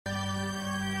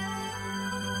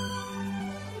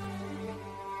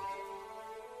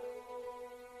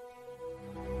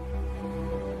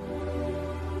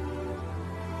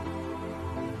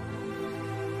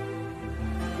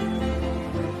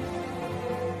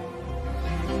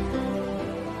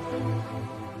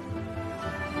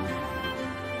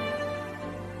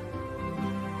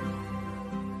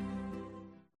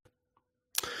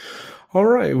All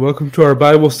right, welcome to our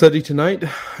Bible study tonight.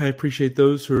 I appreciate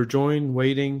those who are joined,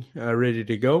 waiting, ready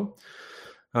to go.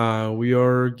 We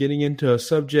are getting into a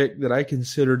subject that I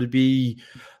consider to be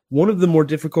one of the more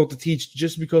difficult to teach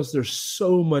just because there's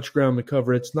so much ground to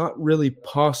cover. It's not really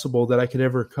possible that I could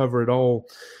ever cover it all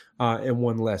in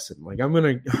one lesson.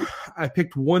 I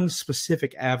picked one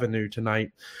specific avenue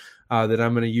tonight that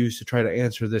I'm going to use to try to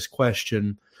answer this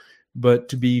question. But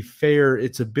to be fair,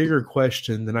 it's a bigger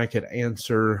question than I could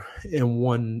answer in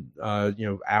one,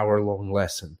 hour-long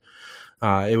lesson.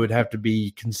 It would have to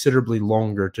be considerably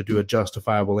longer to do a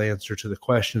justifiable answer to the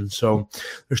question. So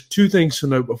there's two things to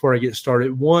note before I get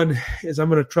started. One is I'm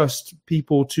going to trust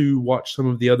people to watch some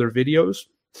of the other videos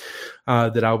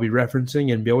that I'll be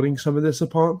referencing and building some of this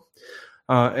upon.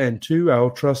 And two, I'll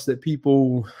trust that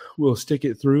people will stick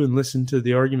it through and listen to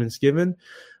the arguments given.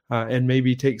 And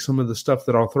maybe take some of the stuff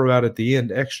that I'll throw out at the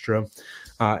end extra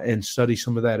and study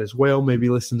some of that as well. Maybe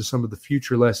listen to some of the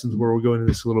future lessons where we'll go into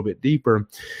this a little bit deeper.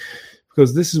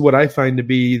 Because this is what I find to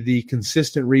be the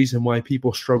consistent reason why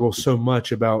people struggle so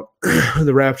much about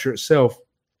the rapture itself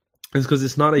is because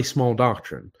it's not a small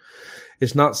doctrine.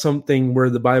 It's not something where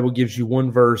the Bible gives you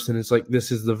one verse and it's like,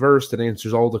 this is the verse that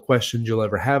answers all the questions you'll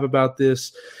ever have about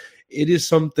this. It is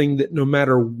something that no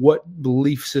matter what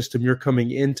belief system you're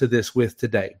coming into this with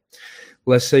today,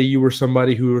 let's say you were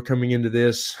somebody who were coming into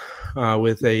this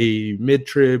with a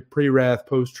mid-trib, pre-wrath,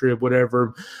 post-trib,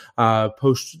 whatever,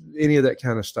 post any of that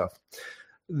kind of stuff,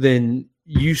 then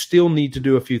you still need to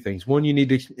do a few things. One, you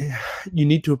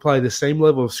need to apply the same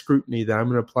level of scrutiny that I'm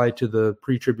going to apply to the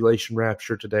pre-tribulation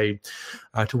rapture today,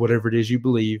 to whatever it is you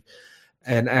believe.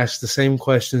 And ask the same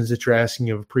questions that you're asking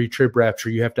of a pre-trib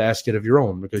rapture. You have to ask it of your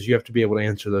own because you have to be able to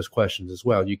answer those questions as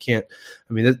well. You can't,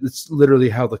 that's literally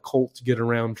how the cults get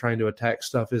around trying to attack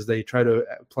stuff is they try to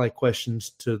apply questions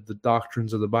to the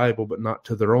doctrines of the Bible, but not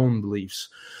to their own beliefs.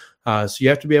 So you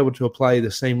have to be able to apply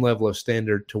the same level of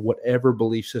standard to whatever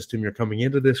belief system you're coming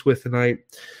into this with tonight.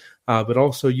 But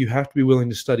also you have to be willing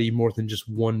to study more than just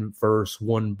one verse,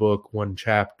 one book, one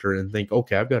chapter, and think,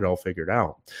 okay, I've got it all figured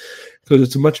out. Because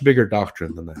it's a much bigger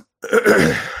doctrine than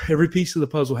that. Every piece of the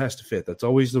puzzle has to fit. That's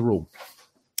always the rule.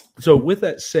 So with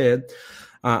that said,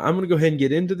 I'm going to go ahead and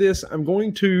get into this. I'm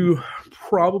going to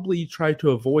probably try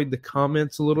to avoid the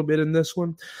comments a little bit in this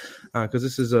one because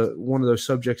this is one of those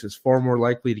subjects that's far more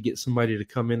likely to get somebody to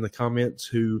come in the comments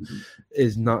who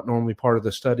is not normally part of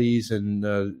the studies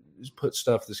and put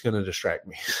stuff that's going to distract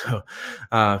me. So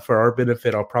for our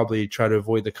benefit, I'll probably try to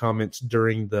avoid the comments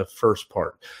during the first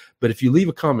part. But if you leave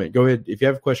a comment, go ahead. If you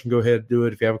have a question, go ahead and do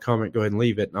it. If you have a comment, go ahead and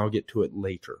leave it, and I'll get to it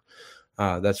later.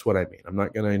 That's what I mean. I'm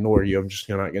not going to ignore you. I'm just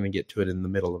not going to get to it in the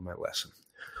middle of my lesson.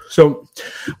 So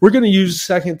we're going to use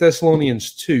 2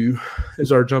 Thessalonians 2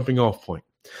 as our jumping off point.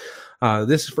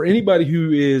 This is for anybody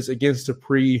who is against a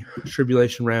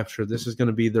pre-tribulation rapture. This is going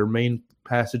to be their main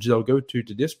passage they'll go to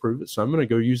disprove it. So I'm going to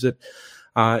go use it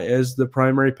as the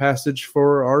primary passage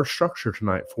for our structure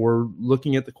tonight, for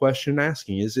looking at the question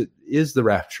asking, is the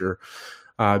rapture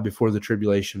before the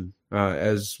tribulation,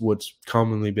 as what's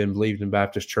commonly been believed in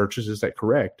Baptist churches? Is that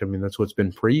correct? That's what's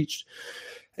been preached.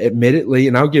 Admittedly,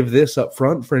 and I'll give this up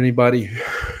front for anybody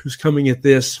who's coming at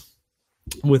this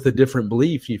with a different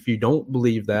belief. If you don't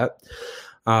believe that,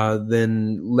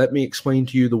 then let me explain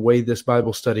to you the way this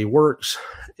Bible study works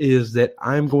is that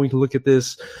I'm going to look at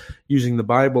this using the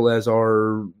Bible as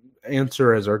our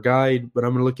answer, as our guide, but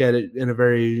I'm going to look at it in a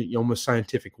very almost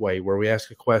scientific way where we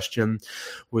ask a question,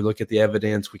 we look at the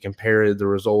evidence, we compare the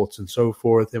results and so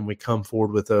forth, and we come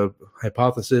forward with a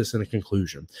hypothesis and a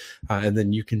conclusion. And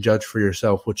then you can judge for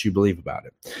yourself what you believe about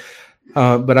it.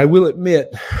 But I will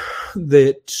admit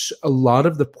that a lot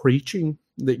of the preaching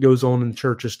that goes on in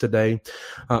churches today,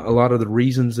 a lot of the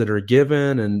reasons that are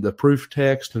given and the proof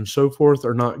text and so forth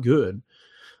are not good.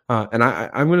 And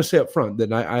I'm going to say up front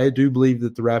that I do believe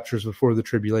that the rapture is before the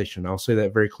tribulation. I'll say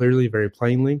that very clearly, very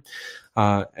plainly.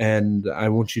 And I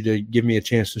want you to give me a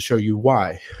chance to show you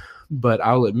why. But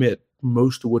I'll admit,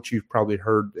 most of what you've probably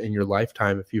heard in your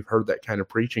lifetime, if you've heard that kind of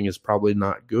preaching, is probably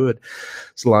not good.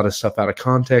 It's a lot of stuff out of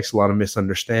context, a lot of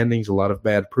misunderstandings, a lot of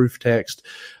bad proof text,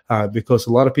 because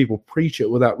a lot of people preach it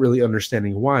without really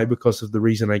understanding why, because of the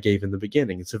reason I gave in the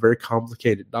beginning. It's a very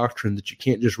complicated doctrine that you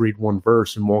can't just read one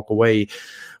verse and walk away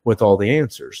with all the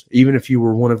answers. Even if you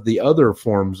were one of the other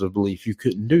forms of belief, you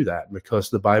couldn't do that because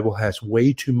the Bible has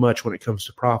way too much when it comes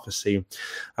to prophecy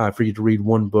for you to read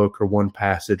one book or one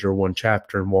passage or one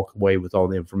chapter and walk away with all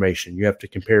the information. You have to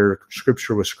compare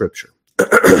scripture with scripture.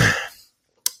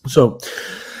 So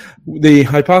The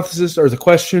hypothesis or the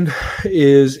question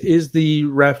is the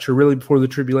rapture really before the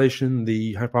tribulation?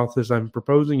 The hypothesis I'm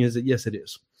proposing is that yes, it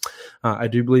is. I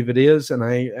do believe it is, and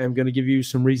I am going to give you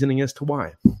some reasoning as to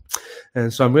why.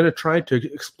 And so I'm going to try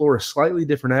to explore a slightly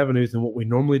different avenue than what we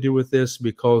normally do with this,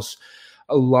 because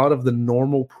a lot of the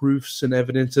normal proofs and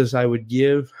evidences I would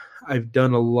give, I've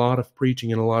done a lot of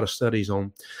preaching and a lot of studies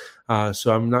on.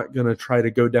 So I'm not going to try to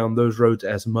go down those roads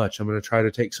as much. I'm going to try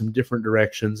to take some different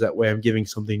directions. That way I'm giving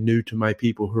something new to my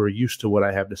people who are used to what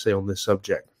I have to say on this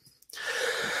subject.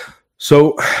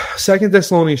 So 2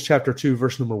 Thessalonians chapter 2,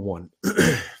 verse number 1.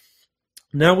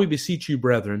 Now we beseech you,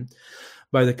 brethren,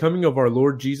 by the coming of our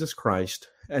Lord Jesus Christ,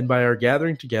 and by our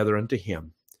gathering together unto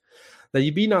him, that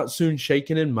ye be not soon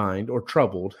shaken in mind or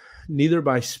troubled, neither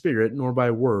by spirit, nor by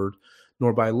word,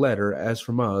 nor by letter, as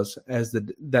from us,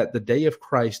 that the day of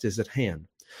Christ is at hand.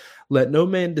 Let no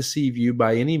man deceive you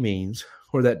by any means,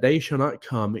 for that day shall not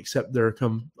come, except there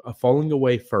come a falling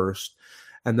away first,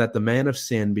 and that the man of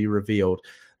sin be revealed,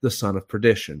 the son of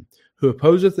perdition, who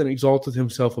opposeth and exalteth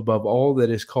himself above all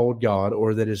that is called God,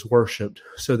 or that is worshipped,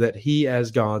 so that he as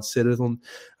God sitteth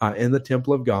in the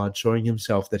temple of God, showing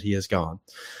himself that he is God.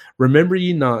 Remember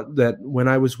ye not that when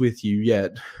I was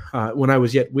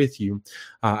yet with you,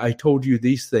 I told you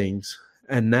these things,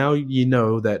 and now ye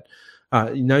know that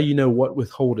what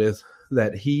withholdeth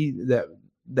that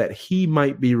he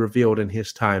might be revealed in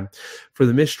his time. For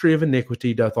the mystery of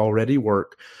iniquity doth already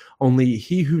work. Only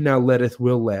he who now letteth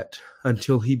will let,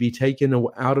 until he be taken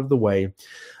out of the way.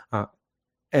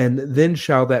 And then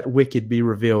shall that wicked be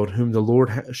revealed, whom the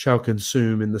Lord shall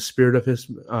consume in the spirit of his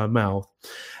mouth,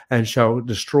 and shall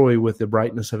destroy with the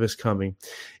brightness of his coming.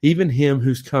 Even him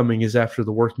whose coming is after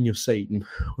the working of Satan,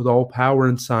 with all power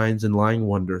and signs and lying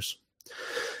wonders,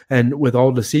 and with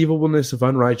all deceivableness of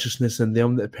unrighteousness in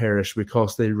them that perish,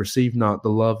 because they receive not the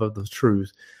love of the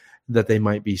truth, that they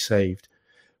might be saved.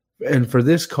 And for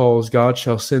this cause God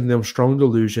shall send them strong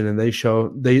delusion, and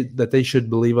that they should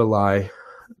believe a lie,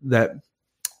 that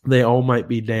they all might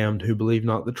be damned who believe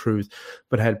not the truth,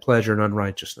 but had pleasure in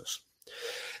unrighteousness.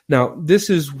 Now, this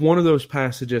is one of those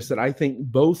passages that I think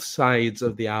both sides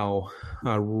of the aisle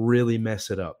really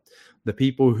mess it up. The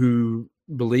people who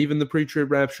believe in the pre-trib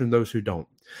rapture and those who don't.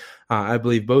 I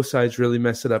believe both sides really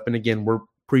mess it up. And again, we're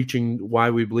preaching why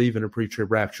we believe in a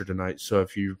pre-trib rapture tonight. So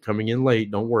if you're coming in late,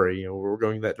 don't worry. We're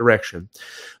going that direction.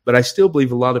 But I still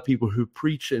believe a lot of people who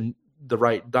preach in the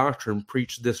right doctrine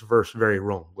preach this verse very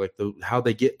wrong. Like how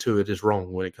they get to it is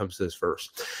wrong when it comes to this verse.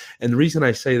 And the reason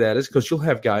I say that is because you'll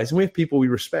have guys, and we have people we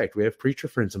respect. We have preacher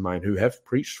friends of mine who have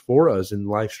preached for us in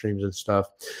live streams and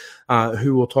stuff,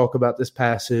 who will talk about this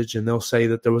passage, and they'll say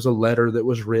that there was a letter that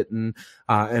was written,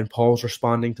 and Paul's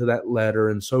responding to that letter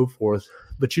and so forth.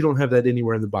 But you don't have that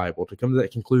anywhere in the Bible. To come to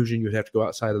that conclusion, you would have to go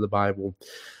outside of the Bible.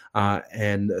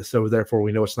 And so therefore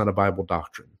we know it's not a Bible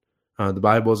doctrine. The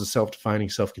Bible is a self-defining,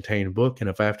 self-contained book, and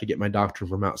if I have to get my doctrine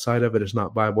from outside of it, it's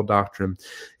not Bible doctrine.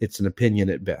 It's an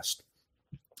opinion at best.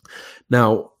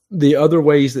 Now, the other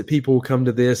ways that people will come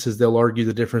to this is they'll argue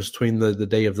the difference between the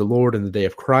day of the Lord and the day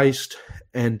of Christ.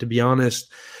 And to be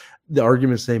honest, the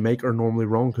arguments they make are normally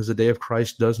wrong, because the day of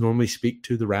Christ does normally speak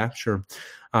to the rapture.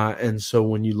 And so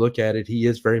when you look at it, he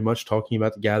is very much talking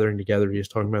about the gathering together. He is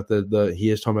talking about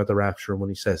the rapture when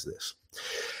he says this.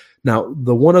 Now,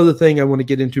 the one other thing I want to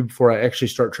get into before I actually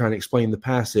start trying to explain the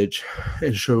passage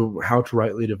and show how to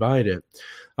rightly divide it,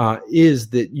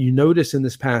 is that you notice in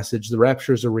this passage, the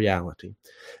rapture is a reality.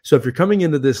 So if you're coming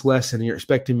into this lesson and you're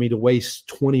expecting me to waste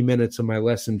 20 minutes of my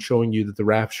lesson showing you that the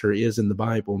rapture is in the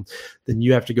Bible, then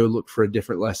you have to go look for a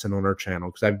different lesson on our channel,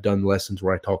 because I've done lessons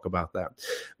where I talk about that.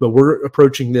 But we're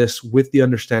approaching this with the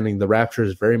understanding the rapture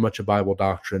is very much a Bible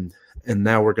doctrine. And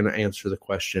now we're going to answer the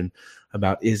question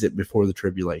about, is it before the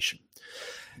tribulation?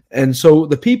 And so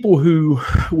the people who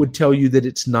would tell you that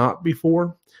it's not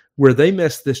before, where they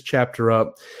mess this chapter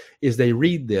up is they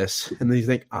read this and they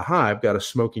think, aha, I've got a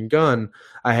smoking gun.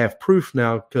 I have proof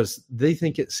now, because they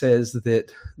think it says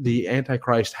that the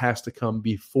Antichrist has to come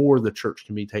before the church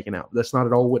can be taken out. That's not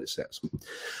at all what it says.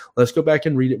 Let's go back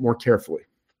and read it more carefully.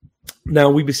 Now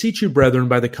we beseech you, brethren,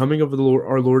 by the coming of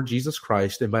our Lord Jesus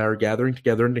Christ, and by our gathering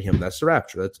together unto him. That's the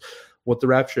rapture. That's what the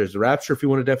rapture is. The rapture, if you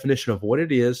want a definition of what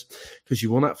it is, because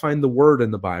you will not find the word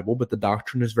in the Bible, but the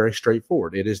doctrine is very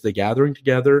straightforward. It is the gathering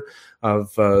together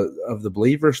of the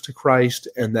believers to Christ,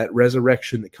 and that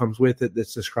resurrection that comes with it,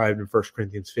 that's described in 1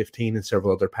 Corinthians 15 and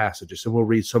several other passages. And we'll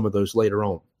read some of those later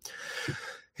on.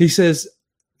 He says,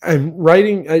 I'm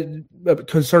writing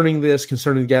concerning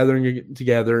the gathering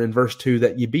together in verse 2,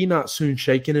 that ye be not soon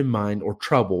shaken in mind or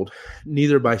troubled,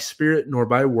 neither by spirit, nor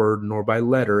by word, nor by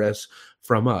letter, as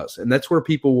from us. And that's where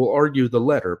people will argue the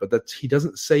letter, but he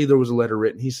doesn't say there was a letter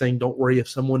written. He's saying, don't worry if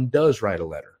someone does write a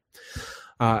letter.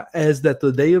 As that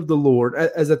the day of the Lord,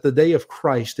 as that the day of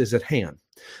Christ is at hand.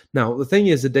 Now, the thing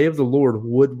is, the day of the Lord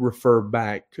would refer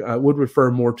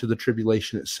more to the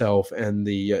tribulation itself and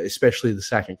especially the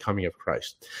second coming of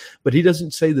Christ. But he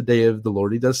doesn't say the day of the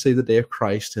Lord. He does say the day of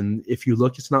Christ. And if you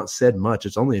look, it's not said much.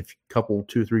 It's only a couple,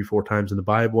 2, 3, 4 times in the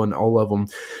Bible, and all of them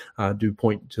do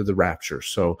point to the rapture.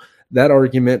 So that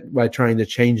argument, by trying to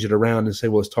change it around and say,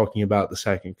 well, it's talking about the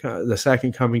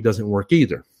second coming, doesn't work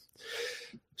either.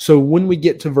 So when we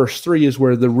get to verse 3 is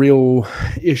where the real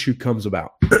issue comes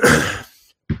about.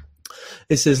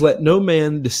 It says, let no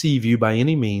man deceive you by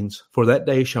any means, for that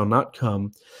day shall not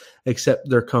come, except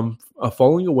there come a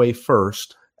falling away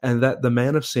first, and that the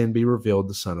man of sin be revealed,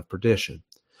 the son of perdition.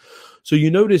 So you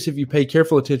notice, if you pay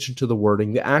careful attention to the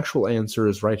wording, the actual answer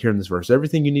is right here in this verse.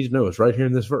 Everything you need to know is right here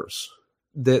in this verse.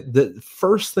 The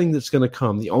first thing that's going to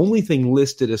come, the only thing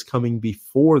listed as coming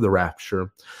before the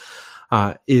rapture,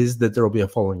 is that there will be a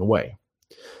falling away.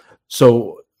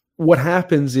 So what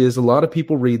happens is a lot of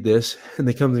people read this and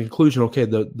they come to the conclusion, okay,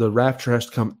 the rapture has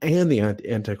to come and the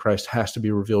Antichrist has to be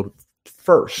revealed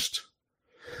first.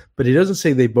 But he doesn't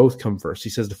say they both come first. He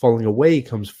says the falling away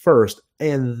comes first,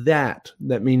 and that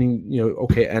meaning,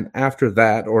 okay, and after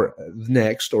that or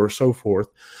next or so forth,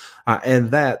 and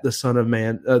that the Son of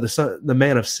Man, the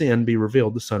man of sin be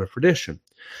revealed, the son of perdition.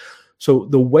 So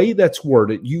the way that's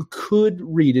worded, you could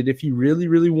read it if you really,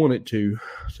 really wanted to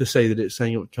say that it's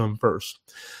saying it would come first.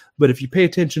 But if you pay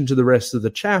attention to the rest of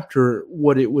the chapter,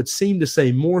 what it would seem to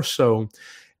say more so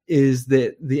is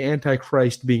that the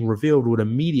Antichrist being revealed would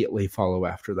immediately follow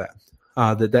after that.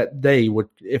 That day would,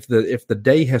 if the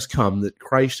day has come that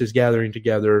Christ is gathering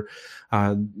together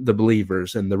the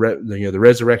believers and the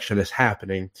resurrection is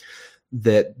happening,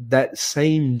 that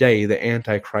same day the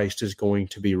Antichrist is going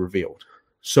to be revealed.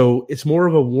 So it's more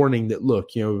of a warning that,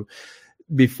 look,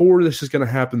 before this is going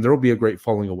to happen, there will be a great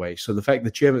falling away. So the fact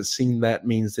that you haven't seen that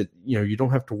means that, you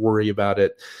don't have to worry about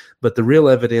it. But the real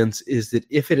evidence is that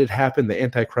if it had happened, the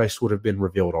Antichrist would have been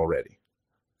revealed already.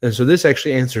 And so this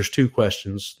actually answers two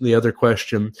questions. The other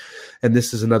question, and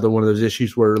this is another one of those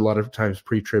issues where a lot of times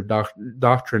pre-trib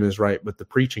doctrine is right, but the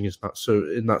preaching is not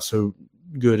so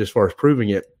good as far as proving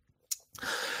it.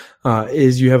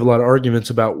 Is you have a lot of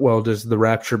arguments about, well, does the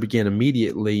rapture begin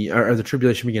immediately, or the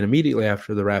tribulation begin immediately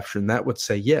after the rapture? And that would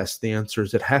say yes. The answer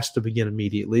is it has to begin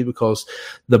immediately, because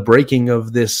the breaking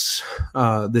of this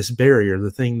barrier, the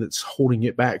thing that's holding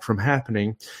it back from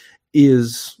happening,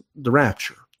 is the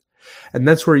rapture. And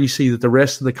that's where you see that the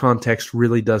rest of the context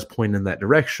really does point in that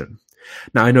direction.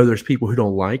 Now, I know there's people who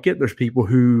don't like it. There's people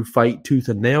who fight tooth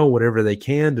and nail, whatever they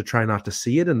can, to try not to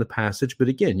see it in the passage. But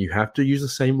again, you have to use the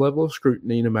same level of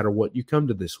scrutiny no matter what you come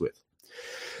to this with.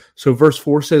 So verse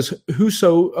 4 says,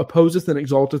 whoso opposeth and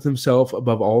exalteth himself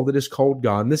above all that is called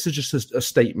God. And this is just a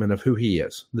statement of who he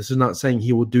is. This is not saying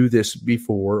he will do this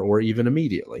before or even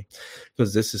immediately,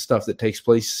 because this is stuff that takes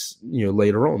place,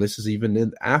 later on. This is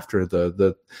even after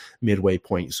the midway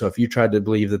point. So if you tried to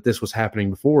believe that this was happening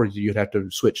before, you'd have to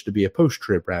switch to be a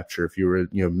post-trib rapture if you were,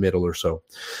 middle or so.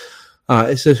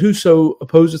 It says, whoso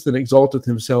opposeth and exalteth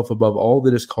himself above all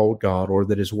that is called God or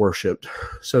that is worshipped,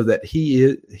 so that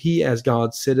he as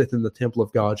God sitteth in the temple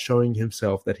of God, showing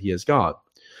himself that he is God.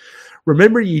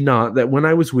 Remember ye not that when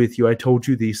I was with you, I told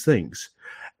you these things.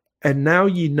 And now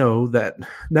ye know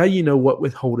what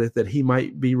withholdeth, that he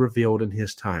might be revealed in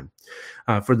his time.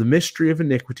 For the mystery of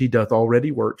iniquity doth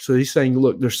already work. So he's saying,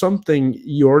 look, there's something,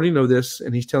 you already know this,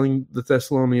 and he's telling the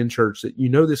Thessalonian church that you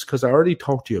know this because I already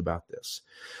talked to you about this.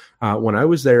 When I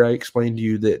was there, I explained to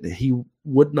you that he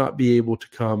would not be able to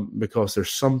come because there's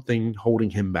something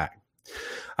holding him back.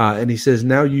 And he says,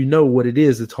 now you know what it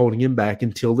is that's holding him back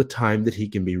until the time that he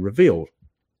can be revealed.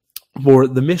 For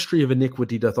the mystery of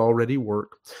iniquity doth already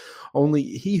work. Only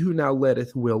he who now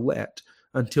letteth will let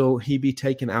until he be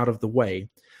taken out of the way.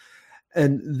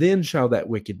 And then shall that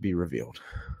wicked be revealed.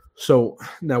 So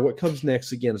now what comes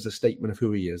next, again, is a statement of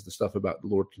who he is, the stuff about the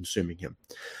Lord consuming him.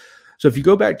 So if you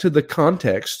go back to the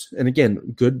context, and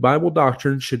again, good Bible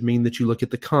doctrine should mean that you look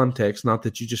at the context, not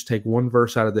that you just take one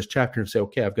verse out of this chapter and say,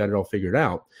 okay, I've got it all figured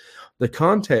out. The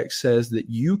context says that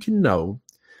you can know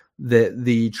that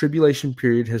the tribulation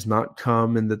period has not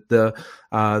come and that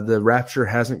the rapture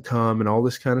hasn't come and all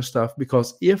this kind of stuff,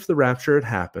 because if the rapture had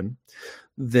happened,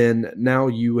 then now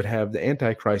you would have the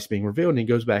Antichrist being revealed. And he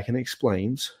goes back and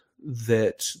explains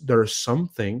that there's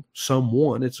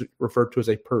someone, it's referred to as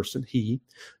a person, he,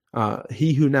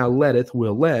 he who now letteth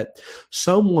will let,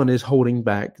 someone is holding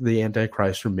back the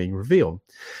Antichrist from being revealed.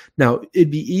 Now, it'd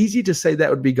be easy to say that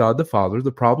would be God the Father.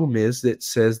 The problem is that it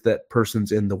says that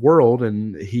person's in the world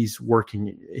and he's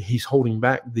holding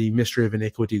back the mystery of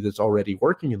iniquity that's already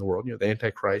working in the world, the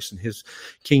Antichrist and his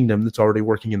kingdom that's already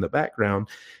working in the background.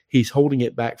 He's holding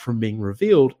it back from being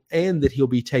revealed, and that he'll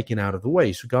be taken out of the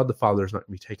way. So God the Father is not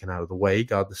going to be taken out of the way.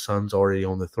 God the Son's already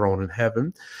on the throne in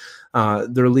heaven.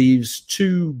 There leaves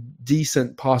two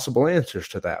decent possible answers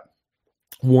to that.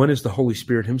 One is the Holy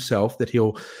Spirit himself, that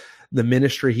the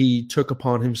ministry he took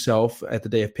upon himself at the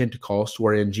day of Pentecost,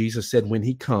 wherein Jesus said, when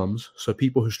he comes. So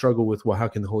people who struggle with, well, how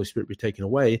can the Holy Spirit be taken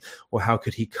away? Well, how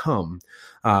could he come?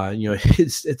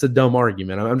 It's a dumb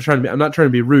argument. I'm not trying to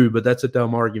be rude, but that's a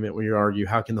dumb argument when you argue,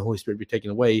 how can the Holy Spirit be taken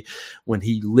away, when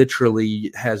he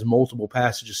literally has multiple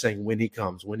passages saying when he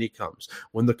comes, when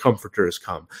the Comforter has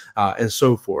come, and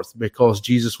so forth, because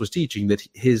Jesus was teaching that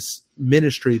his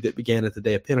ministry that began at the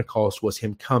day of Pentecost was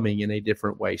him coming in a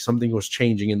different way. Something was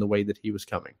changing in the way that he was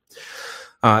coming.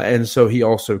 And so he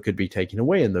also could be taken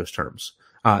away in those terms.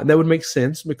 And that would make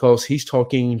sense because he's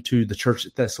talking to the church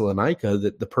at Thessalonica,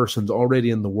 that the person's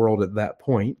already in the world at that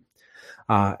point,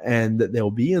 and that they'll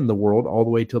be in the world all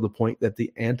the way till the point that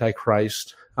the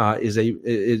Antichrist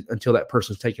until that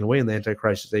person's taken away and the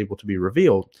Antichrist is able to be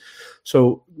revealed.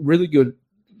 So really good,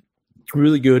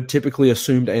 typically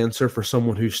assumed answer for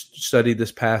someone who's studied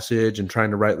this passage and trying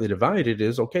to rightly divide it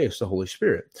is, okay, it's the Holy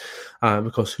Spirit.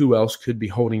 Because who else could be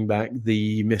holding back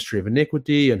the mystery of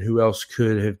iniquity, and who else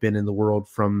could have been in the world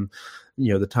from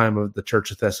the time of the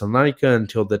church of Thessalonica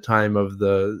until the time of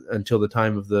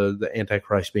the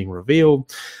Antichrist being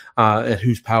revealed, and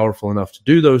who's powerful enough to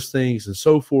do those things and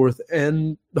so forth.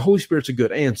 And the Holy Spirit's a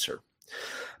good answer.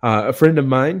 A friend of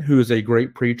mine who is a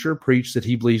great preacher preached that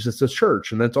he believes it's a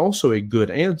church, and that's also a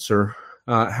good answer.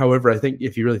 However, I think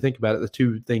if you really think about it, the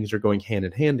two things are going hand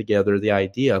in hand together, the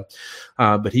idea,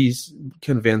 but he's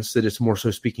convinced that it's more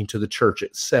so speaking to the church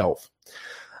itself.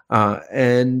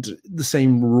 And the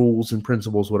same rules and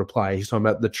principles would apply. He's talking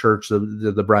about the church,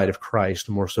 the bride of Christ,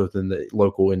 more so than the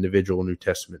local individual New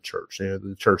Testament church.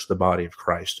 The church, the body of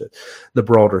Christ, the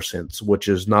broader sense, which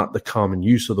is not the common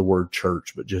use of the word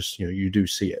church, but just, you do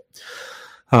see it.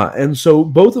 And so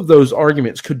both of those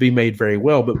arguments could be made very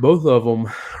well, but both of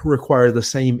them require the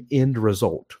same end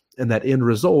result. And that end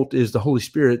result is the Holy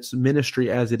Spirit's ministry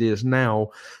as it is now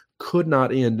could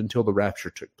not end until the rapture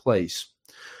took place.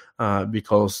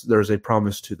 Because there's a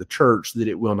promise to the church that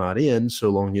it will not end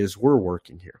so long as we're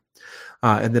working here.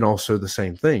 And then also the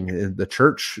same thing, the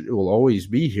church will always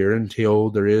be here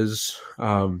until there is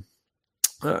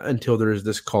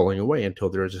this calling away, until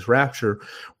there is this rapture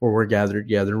where we're gathered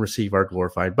together and receive our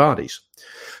glorified bodies.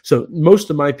 So most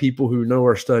of my people who know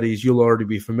our studies, you'll already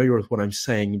be familiar with what I'm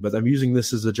saying, but I'm using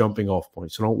this as a jumping off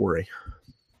point, so don't worry.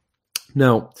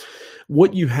 Now,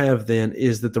 what you have then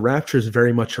is that the rapture is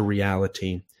very much a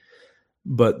reality.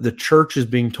 But the church is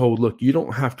being told, look, you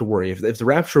don't have to worry. If the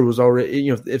rapture was already,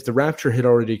 if the rapture had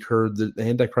already occurred, the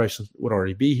Antichrist would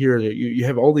already be here. You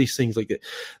have all these things like that.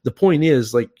 The point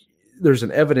is, there's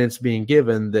an evidence being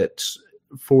given that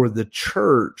for the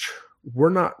church, we're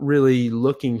not really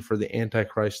looking for the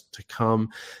Antichrist to come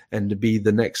and to be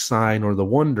the next sign or the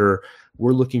wonder.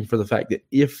 We're looking for the fact that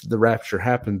if the rapture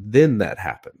happened, then that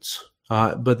happens.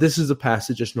 But this is a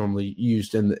passage that's normally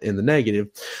used in the negative.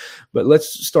 But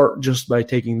let's start just by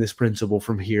taking this principle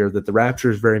from here, that the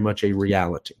rapture is very much a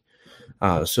reality.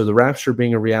 So the rapture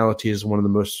being a reality is one of the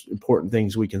most important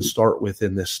things we can start with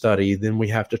in this study. Then we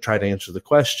have to try to answer the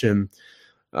question,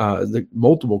 the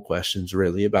multiple questions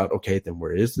really about, okay, then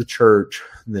where is the church?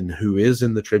 Then who is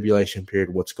in the tribulation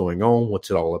period? What's going on?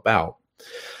 What's it all about?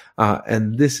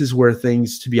 And this is where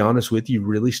things, to be honest with you,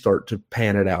 really start to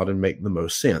pan it out and make the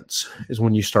most sense, is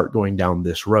when you start going down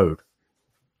this road.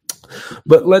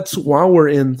 But while we're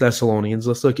in Thessalonians,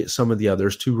 let's look at some of the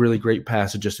others, two really great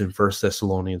passages in 1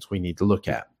 Thessalonians we need to look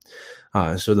at.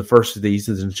 So the first of these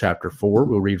is in chapter 4.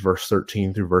 We'll read verse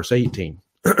 13 through verse 18.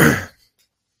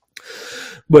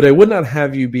 But I would not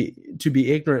have you be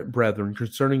ignorant, brethren,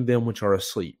 concerning them which are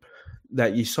asleep,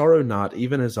 that ye sorrow not,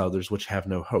 even as others which have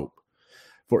no hope.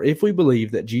 For if we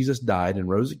believe that Jesus died and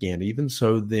rose again, even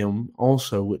so them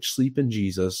also which sleep in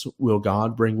Jesus will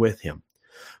God bring with him.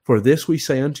 For this we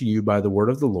say unto you by the word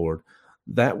of the Lord,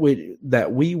 that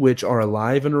we which are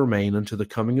alive and remain unto the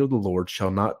coming of the Lord shall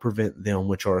not prevent them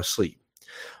which are asleep.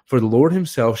 For the Lord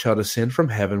himself shall descend from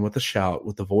heaven with a shout,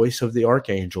 with the voice of the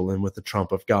archangel, and with the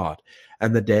trump of God,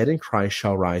 and the dead in Christ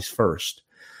shall rise first.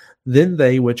 Then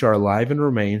they which are alive and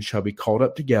remain shall be caught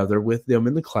up together with them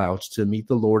in the clouds to meet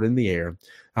the Lord in the air.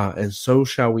 And so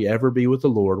shall we ever be with the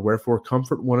Lord. Wherefore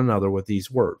comfort one another with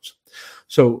these words.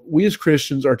 So we as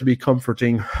Christians are to be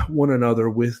comforting one another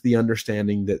with the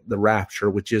understanding that the rapture,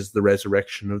 which is the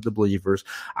resurrection of the believers,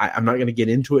 I'm not going to get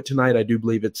into it tonight. I do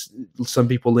believe some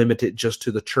people limit it just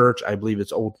to the church. I believe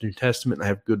it's Old New Testament. I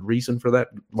have good reason for that,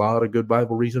 a lot of good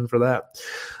Bible reason for that.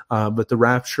 But the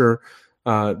rapture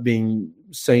being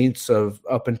saints of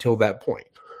up until that point.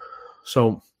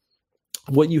 So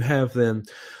what you have then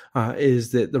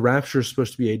is that the rapture is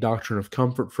supposed to be a doctrine of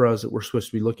comfort for us, that we're supposed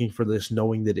to be looking for this,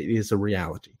 knowing that it is a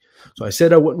reality. So I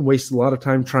said I wouldn't waste a lot of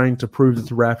time trying to prove that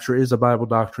the rapture is a Bible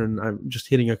doctrine. I'm just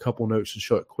hitting a couple notes to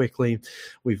show it quickly.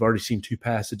 We've already seen two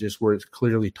passages where it's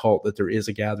clearly taught that there is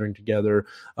a gathering together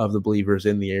of the believers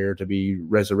in the air to be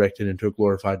resurrected into a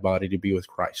glorified body to be with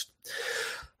Christ.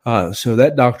 So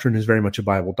that doctrine is very much a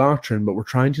Bible doctrine, but we're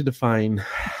trying to define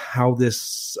how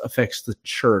this affects the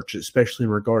church, especially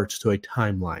in regards to a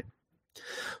timeline.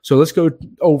 So let's go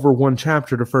over one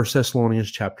chapter to 1 Thessalonians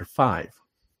chapter 5,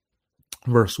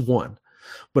 verse 1.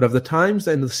 But of the times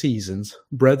and the seasons,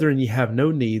 brethren, ye have no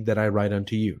need that I write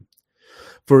unto you.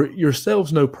 For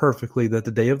yourselves know perfectly that the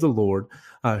day of the Lord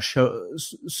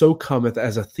so cometh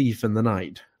as a thief in the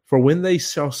night. For when they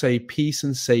shall say peace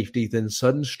and safety, then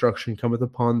sudden destruction cometh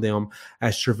upon them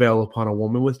as travail upon a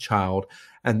woman with child,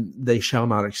 and they shall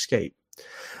not escape.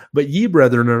 But ye,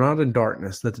 brethren, are not in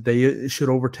darkness, that the day should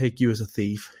overtake you as a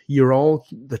thief. Ye are all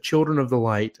the children of the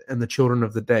light and the children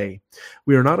of the day.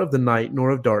 We are not of the night nor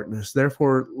of darkness.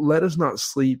 Therefore let us not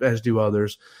sleep as do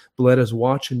others, but let us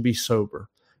watch and be sober.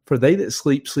 For they that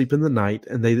sleep, sleep in the night,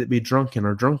 and they that be drunken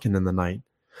are drunken in the night.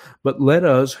 But let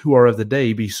us who are of the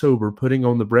day be sober, putting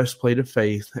on the breastplate of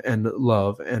faith and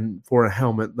love, and for a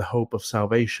helmet the hope of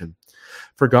salvation.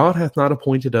 For God hath not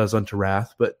appointed us unto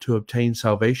wrath, but to obtain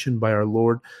salvation by our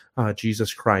Lord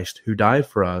Jesus Christ, who died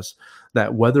for us,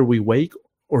 that whether we wake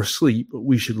or sleep,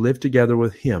 we should live together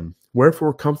with him.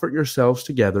 Wherefore comfort yourselves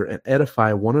together and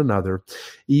edify one another,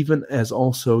 even as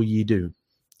also ye do.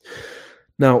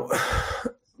 Now,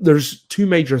 there's two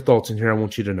major thoughts in here I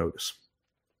want you to notice.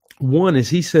 One is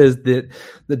he says that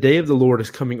the day of the Lord is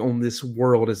coming on this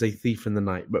world as a thief in the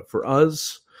night. But for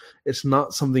us, it's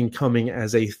not something coming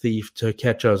as a thief to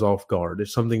catch us off guard.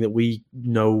 It's something that we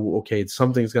know, okay,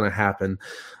 something's going to happen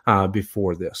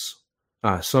before this.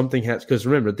 Something has, because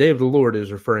remember, the day of the Lord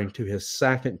is referring to his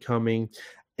second coming,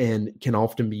 and can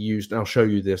often be used, and I'll show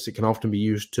you this, it can often be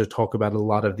used to talk about a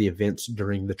lot of the events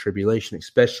during the tribulation,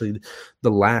 especially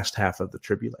the last half of the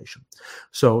tribulation.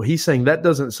 So he's saying that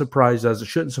doesn't surprise us. It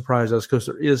shouldn't surprise us because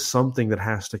there is something that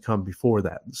has to come before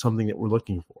that, something that we're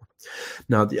looking for.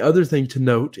 Now, the other thing to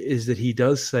note is that he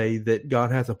does say that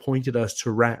God hath appointed us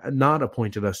to not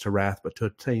appointed us to wrath, but to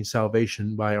obtain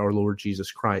salvation by our Lord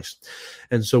Jesus Christ.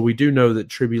 And so we do know that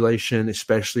tribulation,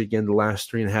 especially again the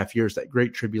last 3.5 years, that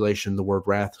great tribulation, the word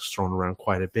wrath is thrown around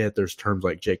quite a bit. There's terms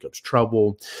like Jacob's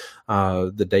trouble,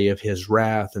 the day of his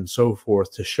wrath, and so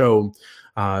forth, to show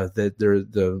that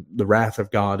the wrath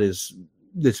of God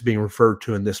that's being referred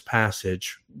to in this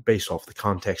passage, based off the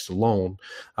context alone,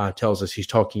 tells us he's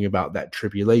talking about that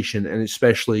tribulation, and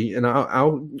especially, and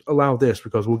I'll allow this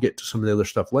because we'll get to some of the other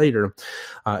stuff later,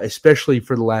 especially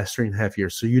for the last 3.5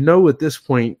 years. So at this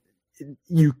point,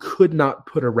 you could not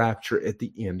put a rapture at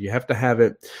the end. You have to have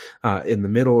it in the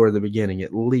middle or the beginning,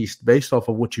 at least, based off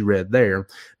of what you read there.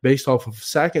 Based off of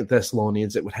 2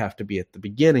 Thessalonians, it would have to be at the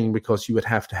beginning, because you would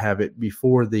have to have it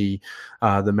before the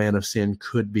man of sin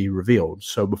could be revealed.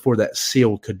 So before that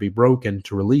seal could be broken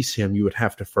to release him, you would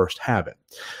have to first have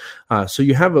it. So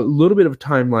you have a little bit of a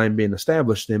timeline being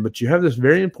established then, but you have this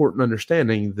very important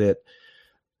understanding that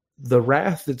the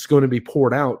wrath that's going to be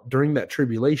poured out during that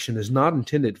tribulation is not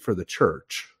intended for the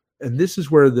church. And this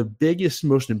is where the biggest,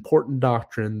 most important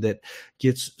doctrine that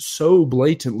gets so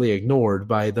blatantly ignored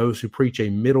by those who preach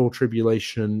a middle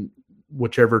tribulation,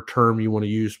 whichever term you want to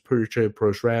use, pre-trib,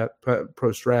 post-wrath,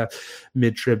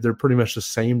 mid-trib, they're pretty much the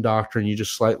same doctrine. You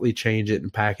just slightly change it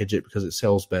and package it because it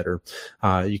sells better.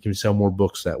 You can sell more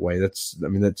books that way. Let's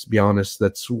be honest,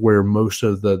 that's where most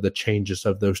of the changes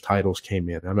of those titles came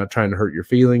in. I'm not trying to hurt your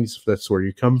feelings if that's where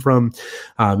you come from,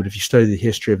 but if you study the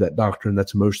history of that doctrine,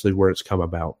 that's mostly where it's come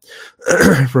about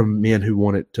from men who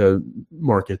wanted to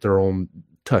market their own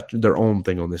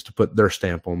thing on this, to put their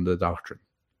stamp on the doctrine.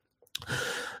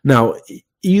 Now,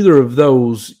 either of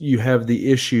those, you have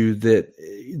the issue that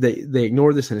they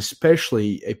ignore this, and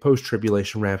especially a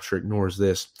post-tribulation rapture ignores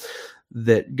this,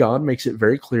 that God makes it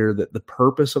very clear that the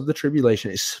purpose of the tribulation,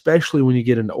 especially when you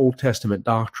get into Old Testament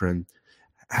doctrine,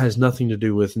 has nothing to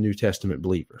do with New Testament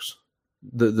believers.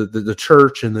 the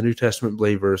church and the New Testament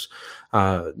believers,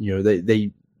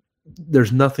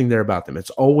 there's nothing there about them. It's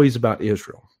always about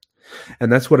Israel.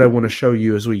 And that's what I want to show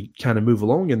you as we kind of move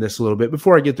along in this a little bit.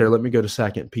 Before I get there, let me go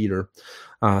to 2 Peter.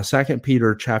 2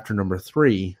 Peter chapter number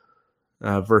 3,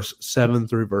 verse 7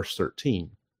 through verse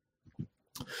 13.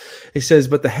 It says,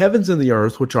 "But the heavens and the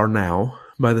earth, which are now,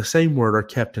 by the same word are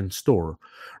kept in store,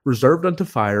 reserved unto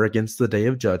fire against the day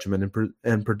of judgment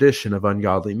and perdition of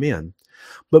ungodly men.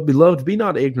 But, beloved, be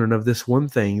not ignorant of this one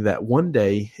thing, that one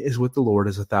day is with the Lord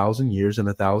as 1,000 years, and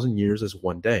 1,000 years as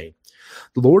one day.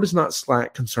 The Lord is not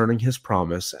slack concerning his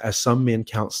promise, as some men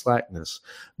count slackness,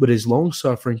 but is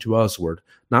longsuffering to usward,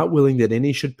 not willing that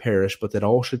any should perish, but that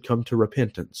all should come to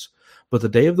repentance. But the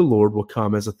day of the Lord will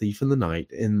come as a thief in the night,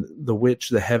 in the which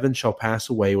the heavens shall pass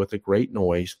away with a great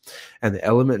noise, and the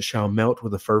elements shall melt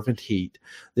with a fervent heat.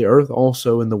 The earth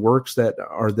also and the works that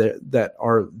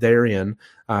are therein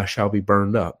shall be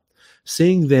burned up.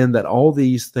 Seeing then that all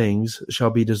these things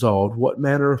shall be dissolved, what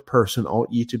manner of person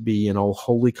ought ye to be in all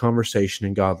holy conversation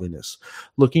and godliness,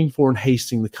 looking for and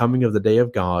hasting the coming of the day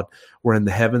of God, wherein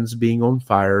the heavens being on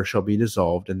fire shall be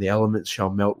dissolved, and the elements shall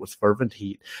melt with fervent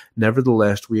heat.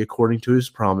 Nevertheless, we, according to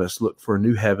his promise, look for a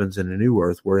new heavens and a new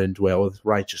earth, wherein dwelleth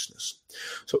righteousness."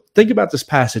 So think about this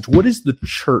passage. What is the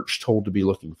church told to be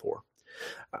looking for?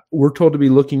 We're told to be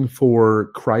looking for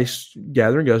Christ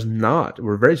gathering us.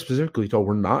 We're very specifically told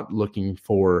we're not looking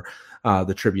for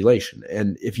the tribulation.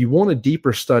 And if you want a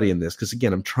deeper study in this, because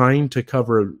again, I'm trying to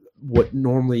cover what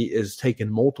normally is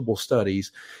taken multiple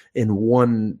studies in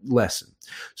one lesson.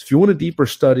 So if you want a deeper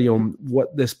study on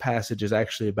what this passage is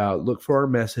actually about, look for our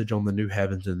message on the new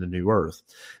heavens and the new earth,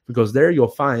 because there you'll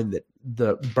find that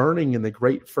the burning and the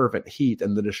great fervent heat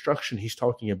and the destruction he's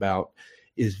talking about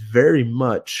is very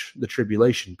much the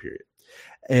tribulation period.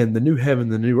 And the new heaven,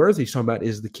 the new earth he's talking about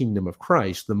is the kingdom of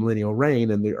Christ, the millennial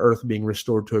reign, and the earth being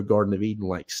restored to a Garden of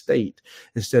Eden-like state,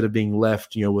 instead of being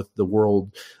left, with the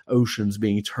world oceans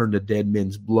being turned to dead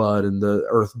men's blood and the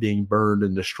earth being burned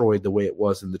and destroyed the way it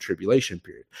was in the tribulation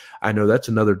period. I know that's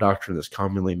another doctrine that's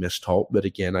commonly mistaught, but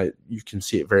again, you can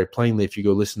see it very plainly if you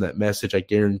go listen to that message. I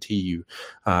guarantee you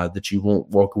that you won't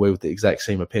walk away with the exact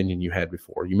same opinion you had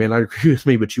before. You may not agree with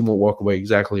me, but you won't walk away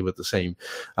exactly with the same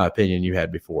opinion you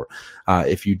had before.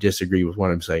 If you disagree with what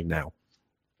I'm saying now.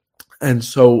 And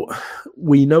so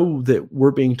we know that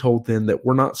we're being told then that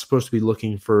we're not supposed to be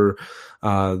looking for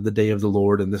the day of the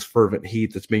Lord and this fervent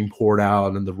heat that's being poured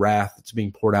out and the wrath that's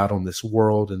being poured out on this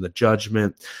world and the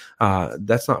judgment.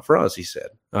 That's not for us, he said.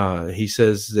 He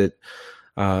says that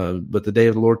but the day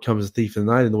of the Lord comes as a thief in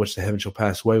the night, in which the heavens shall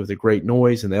pass away with a great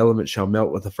noise, and the elements shall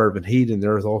melt with a fervent heat, and the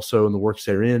earth also and the works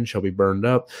therein shall be burned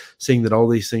up. Seeing that all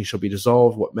these things shall be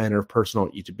dissolved, what manner of person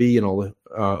ought ye to be in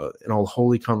all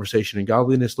holy conversation and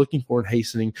godliness, looking for and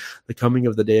hastening the coming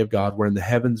of the day of God, wherein the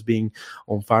heavens being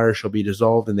on fire shall be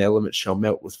dissolved, and the elements shall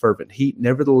melt with fervent heat.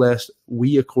 Nevertheless,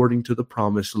 we, according to the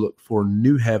promise, look for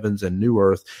new heavens and new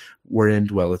earth, wherein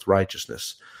dwelleth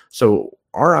righteousness. So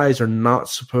our eyes are not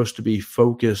supposed to be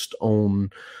focused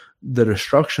on the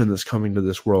destruction that's coming to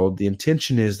this world. The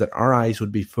intention is that our eyes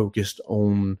would be focused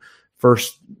on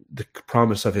first the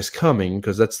promise of his coming,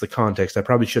 because that's the context. I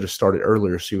probably should have started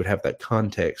earlier so you would have that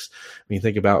context. When you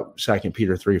think about 2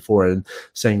 Peter 3:4 and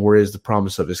saying, where is the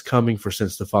promise of his coming? For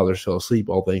since the fathers fell asleep,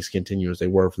 all things continue as they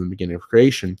were from the beginning of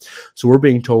creation. So we're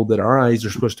being told that our eyes are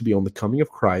supposed to be on the coming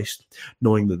of Christ,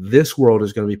 knowing that this world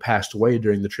is going to be passed away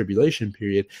during the tribulation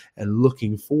period, and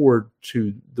looking forward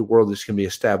to the world that's going to be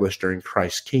established during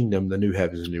Christ's kingdom, the new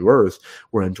heavens and new earth,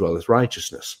 wherein dwelleth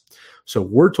righteousness. So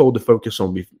we're told to focus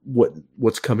on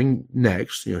what's coming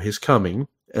next, his coming,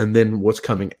 and then what's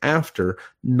coming after,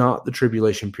 not the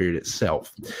tribulation period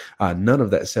itself. None of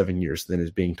that 7 years then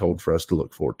is being told for us to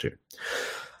look forward to.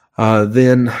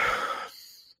 Then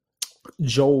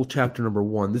Joel chapter number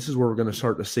 1. This is where we're going to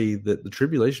start to see that the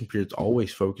tribulation period is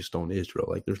always focused on Israel.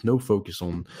 Like there's no focus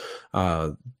on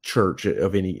church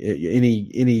of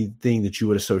anything that you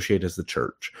would associate as the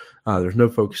church. There's no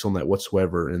focus on that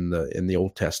whatsoever in the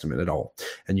Old Testament at all.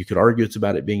 And you could argue it's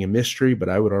about it being a mystery, but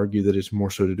I would argue that it's more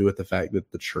so to do with the fact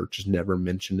that the church is never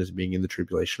mentioned as being in the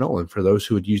tribulation at all. And for those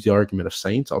who would use the argument of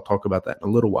saints, I'll talk about that in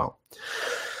a little while.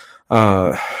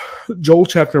 Joel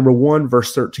chapter number 1,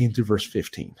 verse 13 through verse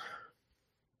 15.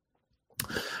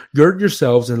 Gird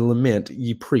yourselves and lament,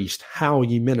 ye priests, howl,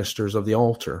 ye ministers of the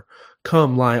altar.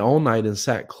 Come, lie all night in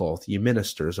sackcloth, ye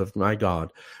ministers of my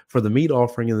God, for the meat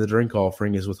offering and the drink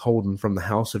offering is withholden from the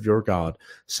house of your God.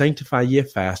 Sanctify ye a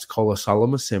fast, call a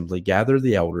solemn assembly, gather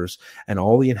the elders and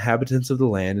all the inhabitants of the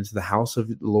land into the house of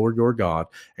the Lord your God,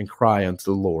 and cry unto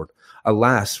the Lord.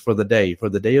 Alas for the day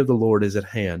of the Lord is at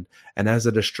hand, and as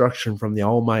a destruction from the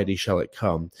Almighty shall it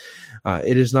come.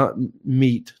 It is not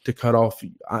meet to cut off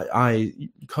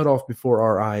before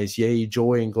our eyes, yea,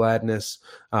 joy and gladness.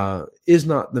 Is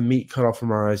not the meat cut off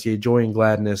from our eyes, yea, joy and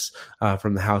gladness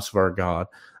from the house of our God.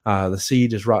 The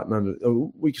seed is rotten under.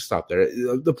 We can stop there.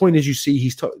 The point is, you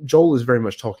see, Joel is very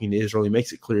much talking to Israel. He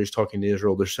makes it clear he's talking to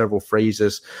Israel. There's several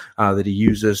phrases that he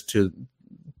uses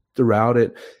throughout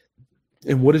it.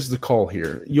 And what is the call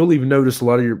here? You'll even notice a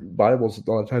lot of your Bibles,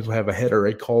 a lot of times will have a header,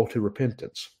 a call to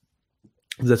repentance.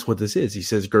 That's what this is. He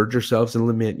says, gird yourselves and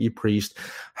lament, ye priests,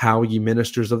 how ye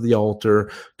ministers of the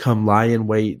altar, come lie in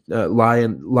wait,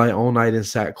 lie all night in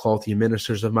sackcloth, ye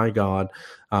ministers of my God.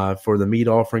 For the meat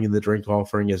offering and the drink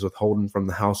offering is withholden from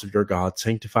the house of your God.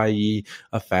 Sanctify ye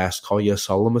a fast, call ye a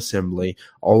solemn assembly.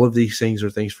 All of these things are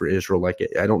things for Israel. Like,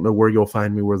 I don't know where you'll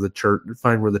find where the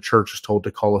church is told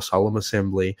to call a solemn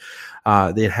assembly.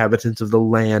 The inhabitants of the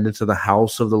land into the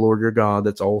house of the Lord your God.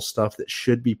 That's all stuff that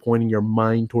should be pointing your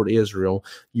mind toward Israel.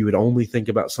 You would only think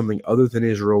about something other than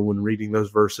Israel when reading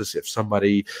those verses if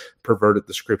somebody perverted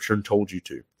the scripture and told you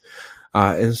to.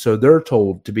 And so they're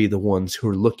told to be the ones who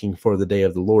are looking for the day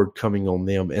of the Lord coming on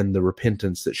them and the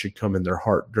repentance that should come in their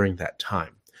heart during that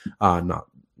time. Not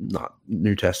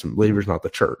New Testament believers, not the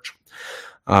church.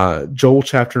 Joel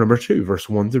chapter number 2, verse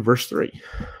 1 through verse 3.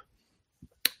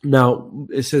 Now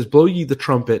it says, blow ye the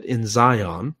trumpet in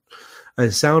Zion,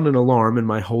 and sound an alarm in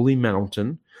my holy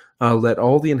mountain. Let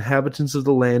all the inhabitants of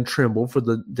the land tremble, for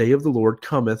the day of the Lord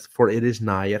cometh, for it is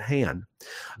nigh at hand.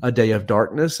 A day of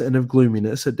darkness and of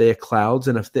gloominess, a day of clouds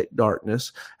and of thick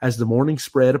darkness, as the morning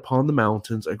spread upon the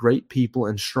mountains, a great people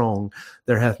and strong.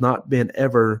 There hath not been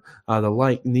ever the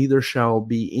like, neither shall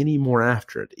be any more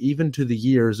after it, even to the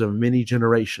years of many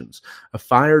generations. A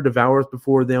fire devoureth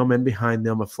before them and behind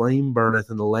them, a flame burneth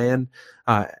in the land.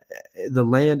 The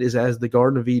land is as the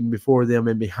Garden of Eden before them,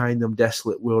 and behind them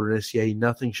desolate wilderness, yea,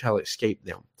 nothing shall escape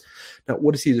them. Now,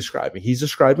 what is he describing? He's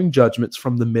describing judgments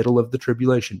from the middle of the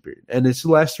tribulation period. And it's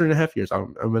the last 3.5 years.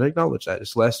 I'm going to acknowledge that.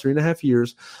 It's the last 3.5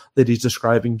 years that he's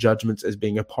describing judgments as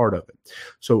being a part of it.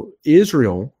 So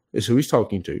Israel is who he's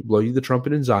talking to. Blow you the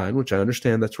trumpet in Zion, which I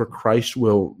understand that's where Christ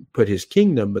will put his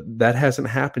kingdom, but that hasn't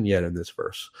happened yet in this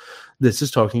verse. This is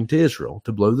talking to Israel,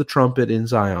 to blow the trumpet in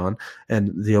Zion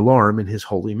and the alarm in his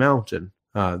holy mountain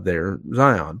there,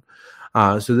 Zion.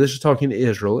 So this is talking to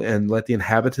Israel, and let the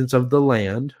inhabitants of the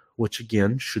land, which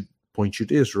again should point you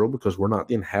to Israel, because we're not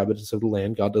the inhabitants of the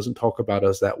land. God doesn't talk about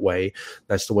us that way.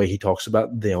 That's the way he talks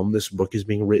about them. This book is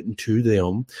being written to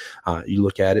them. You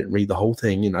look at it and read the whole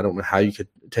thing, and I don't know how you could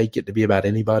take it to be about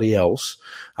anybody else,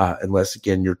 unless,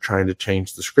 again, you're trying to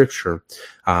change the scripture.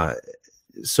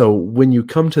 So when you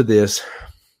come to this,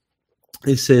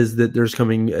 it says that there's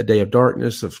coming a day of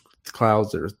darkness, of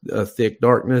clouds that are thick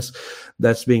darkness.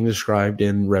 That's being described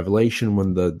in Revelation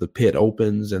when the pit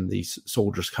opens and these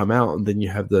soldiers come out, and then you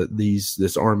have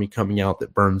this army coming out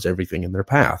that burns everything in their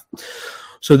path.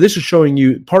 So this is showing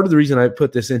you, part of the reason I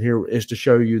put this in here is to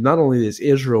show you not only is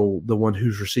Israel the one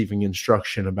who's receiving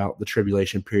instruction about the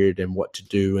tribulation period and what to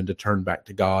do and to turn back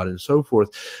to God and so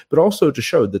forth, but also to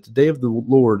show that the day of the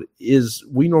Lord is,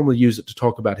 we normally use it to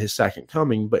talk about his second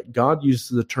coming, but God uses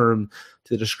the term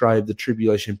to describe the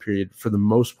tribulation period for the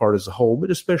most part as a whole,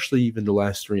 but especially even the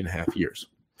last 3.5 years.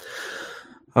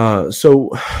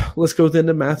 So let's go then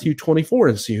to Matthew 24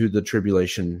 and see who the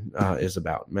tribulation is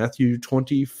about. Matthew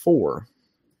 24.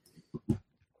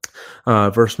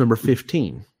 Verse number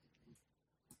 15.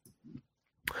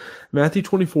 Matthew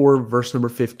 24, verse number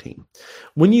 15.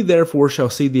 When ye therefore shall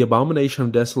see the abomination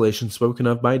of desolation spoken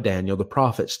of by Daniel the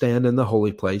prophet stand in the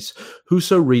holy place,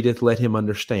 whoso readeth, let him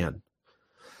understand.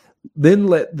 Then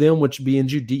let them which be in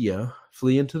Judea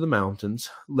flee into the mountains.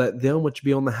 Let them which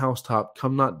be on the housetop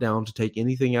come not down to take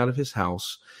anything out of his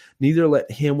house. Neither let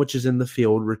him which is in the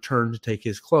field return to take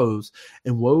his clothes.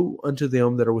 And woe unto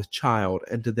them that are with child,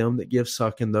 and to them that give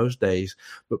suck in those days.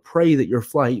 But pray that your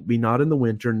flight be not in the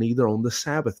winter, neither on the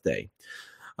Sabbath day.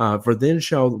 For then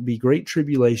shall be great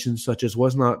tribulation, such as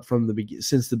was not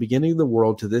since the beginning of the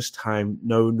world to this time,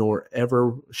 no, nor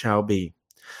ever shall be.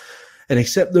 And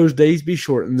except those days be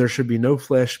shortened, there should be no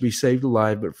flesh be saved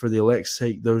alive, but for the elect's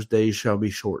sake those days shall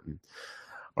be shortened.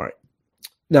 All right.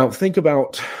 Now think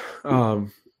about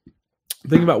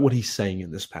what he's saying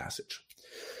in this passage.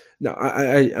 Now,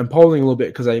 I'm pausing a little bit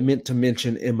because I meant to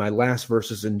mention in my last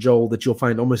verses in Joel that you'll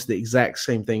find almost the exact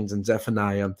same things in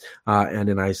Zephaniah and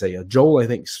in Isaiah. Joel, I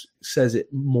think, says it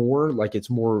more, like it's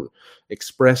more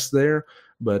expressed there.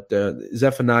 But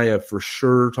Zephaniah for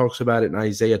sure talks about it, and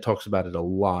Isaiah talks about it a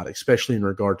lot, especially in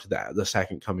regard to the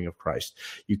second coming of Christ.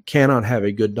 You cannot have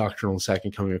a good doctrine on the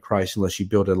second coming of Christ unless you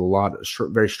build it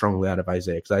very strongly out of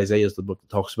Isaiah, because Isaiah is the book that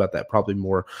talks about that probably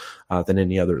more than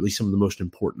any other, at least some of the most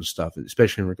important stuff,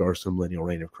 especially in regards to the millennial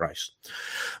reign of Christ.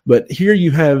 But here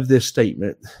you have this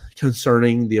statement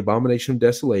concerning the abomination of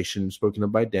desolation spoken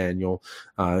of by Daniel,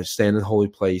 stand in the holy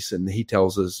place, and he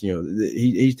tells us,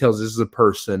 he tells us this is a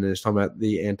person, and it's talking about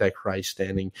the Antichrist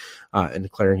standing and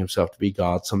declaring himself to be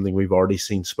God, something we've already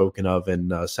seen spoken of in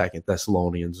 2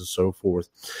 Thessalonians and so forth,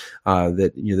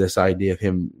 that this idea of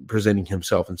him presenting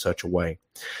himself in such a way.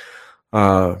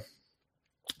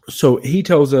 So he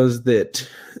tells us that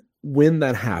when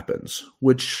that happens,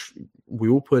 which we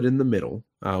will put in the middle,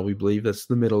 we believe that's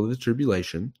the middle of the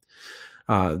tribulation,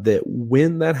 that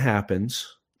when that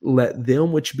happens, let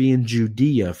them which be in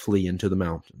Judea flee into the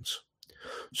mountains.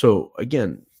 So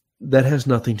again, that has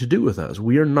nothing to do with us.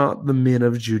 We are not the men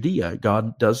of Judea.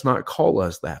 God does not call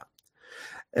us that.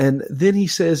 And then he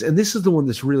says, and this is the one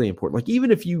that's really important, like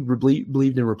even if you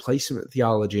believed in replacement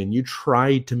theology and you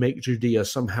tried to make Judea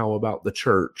somehow about the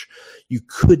church, you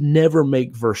could never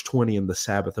make verse 20 in the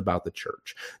Sabbath about the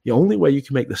church. The only way you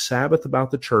can make the Sabbath about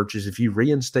the church is if you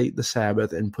reinstate the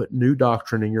Sabbath and put new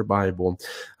doctrine in your Bible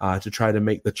to try to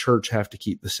make the church have to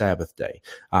keep the Sabbath day.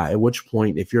 At which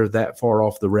point, if you're that far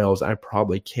off the rails, I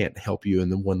probably can't help you in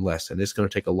the one lesson. It's going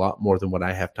to take a lot more than what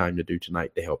I have time to do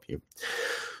tonight to help you.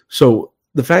 So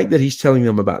the fact that he's telling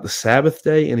them about the Sabbath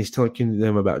day and he's telling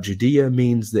them about Judea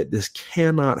means that this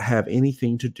cannot have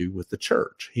anything to do with the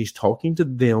church. He's talking to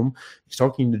them. He's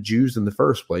talking to Jews in the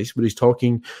first place, but he's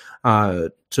talking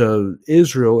to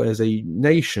Israel as a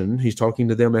nation. He's talking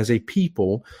to them as a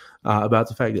people about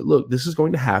the fact that, look, this is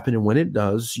going to happen. And when it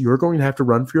does, you're going to have to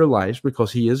run for your lives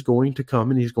because he is going to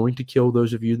come and he's going to kill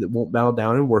those of you that won't bow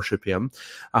down and worship him.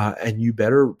 And you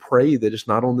better pray that it's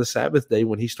not on the Sabbath day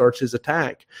when he starts his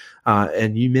attack.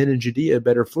 And you men in Judea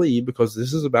better flee because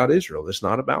this is about Israel. It's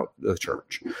not about the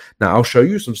church. Now, I'll show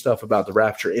you some stuff about the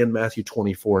rapture in Matthew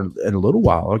 24 in a little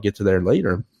while. I'll get to there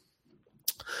later.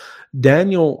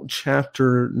 Daniel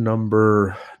chapter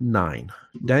number 9.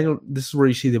 Daniel, this is where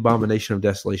you see the abomination of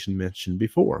desolation mentioned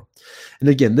before. And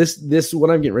again, this what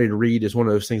I'm getting ready to read is one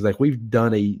of those things, like we've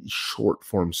done a short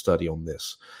form study on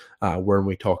this, where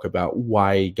we talk about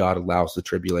why God allows the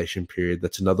tribulation period.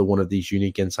 That's another one of these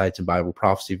unique insights in Bible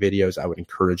prophecy videos. I would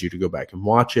encourage you to go back and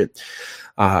watch it.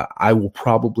 I will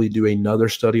probably do another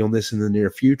study on this in the near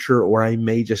future, or I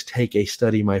may just take a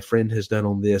study my friend has done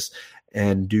on this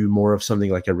and do more of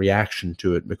something like a reaction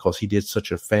to it, because he did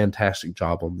such a fantastic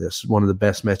job on this. One of the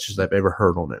best messages I've ever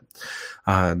heard on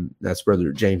it. That's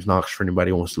Brother James Knox, for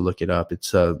anybody who wants to look it up.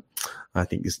 It's I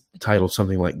think it's titled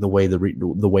something like the way to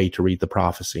read the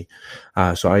prophecy.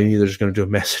 So I'm either just going to do a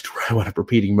message where I wind up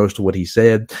repeating most of what he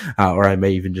said, or I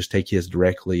may even just take his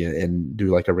directly and do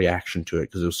like a reaction to it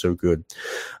because it was so good.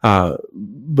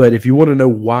 But if you want to know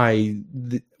why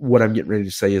what I'm getting ready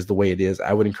to say is the way it is,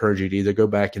 I would encourage you to either go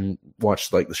back and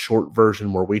watch like the short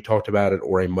version where we talked about it,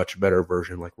 or a much better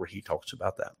version like where he talks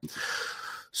about that.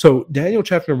 So Daniel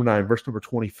chapter number 9, verse number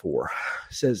 24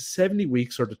 says, 70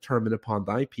 weeks are determined upon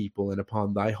thy people and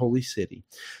upon thy holy city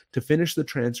to finish the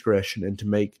transgression and to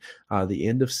make the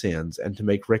end of sins and to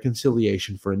make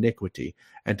reconciliation for iniquity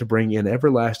and to bring in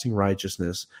everlasting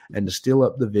righteousness and to still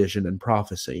up the vision and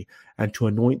prophecy and to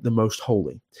anoint the most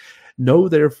holy. Know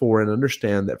therefore and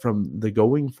understand that from the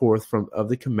going forth of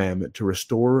the commandment to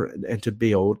restore and to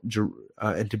build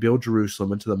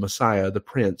Jerusalem unto the Messiah, the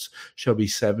Prince, shall be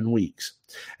 7 weeks,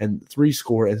 and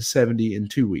 70 in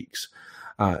 2 weeks.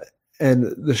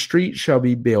 And the street shall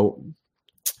be built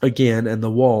again, and the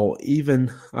wall,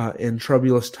 even in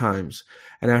troublous times.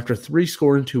 And after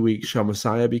 62 weeks shall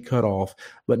Messiah be cut off,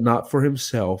 but not for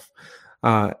himself.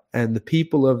 And the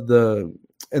people of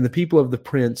the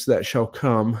prince that shall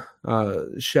come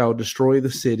shall destroy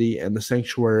the city and the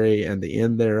sanctuary, and the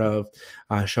end thereof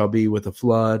shall be with a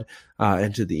flood,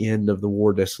 and to the end of the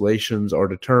war desolations are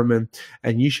determined.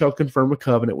 And ye shall confirm a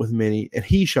covenant with many, and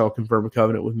he shall confirm a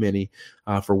covenant with many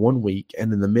for 1 week.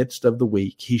 And in the midst of the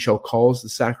week he shall cause the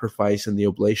sacrifice and the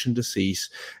oblation to cease,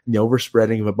 and the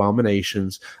overspreading of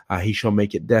abominations he shall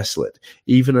make it desolate,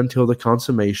 even until the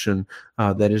consummation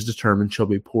that is determined shall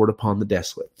be poured upon the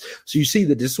desolate. So you see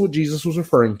that this is what Jesus was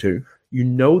referring to. You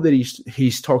know that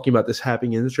he's talking about this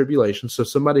happening in the tribulation. So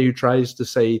somebody who tries to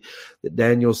say that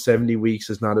Daniel's 70 weeks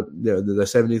is not the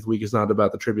 70th week is not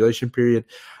about the tribulation period,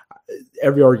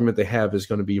 every argument they have is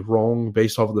going to be wrong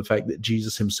based off of the fact that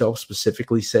Jesus himself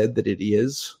specifically said that it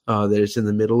is, that it's in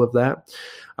the middle of that.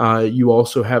 You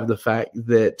also have the fact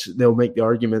that they'll make the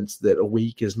arguments that a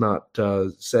week is not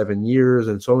 7 years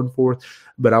and so on and forth.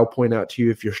 But I'll point out to you,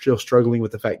 if you're still struggling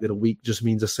with the fact that a week just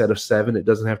means a set of 7, it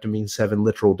doesn't have to mean 7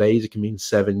 literal days. It can mean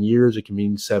 7 years. It can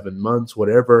mean 7 months,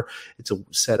 whatever. It's a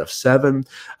set of 7.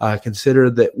 Consider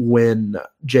that when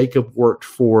Jacob worked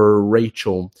for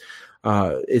Rachel,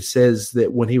 it says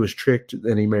that when he was tricked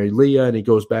and he married Leah and he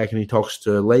goes back and he talks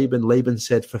to Laban, Laban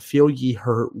said, fulfill ye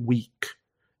her week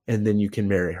and then you can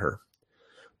marry her.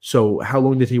 So how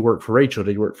long did he work for Rachel?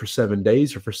 Did he work for 7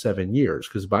 days or for 7 years?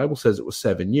 Because the Bible says it was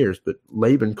 7 years, but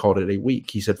Laban called it a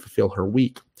week. He said, fulfill her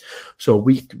week. So a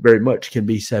week very much can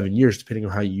be 7 years, depending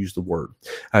on how you use the word.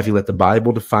 If you let the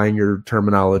Bible define your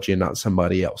terminology and not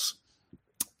somebody else.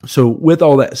 So with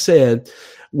all that said,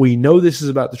 we know this is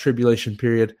about the tribulation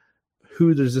period.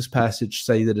 Who does this passage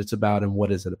say that it's about, and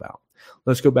what is it about?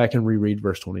 Let's go back and reread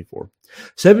verse 24.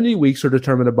 70 weeks are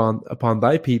determined upon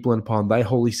thy people and upon thy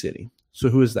holy city. So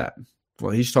who is that?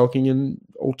 Well, he's talking in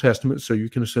Old Testament, so you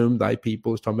can assume thy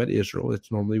people is talking about Israel. It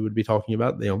normally would be talking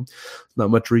about them. Not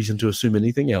much reason to assume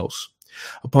anything else.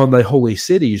 Upon thy holy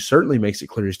city certainly makes it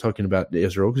clear he's talking about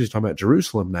Israel, because he's talking about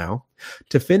Jerusalem now.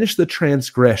 To finish the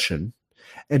transgression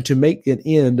and to make an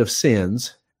end of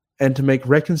sins and to make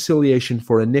reconciliation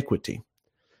for iniquity.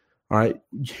 All right,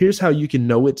 here's how you can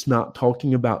know it's not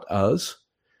talking about us.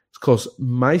 It's because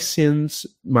my sins,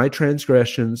 my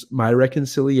transgressions, my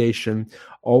reconciliation,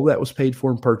 all that was paid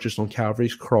for and purchased on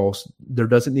Calvary's cross. There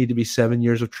doesn't need to be 7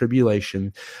 years of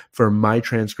tribulation for my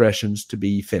transgressions to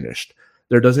be finished.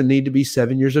 There doesn't need to be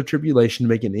 7 years of tribulation to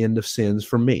make an end of sins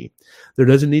for me. There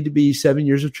doesn't need to be 7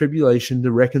 years of tribulation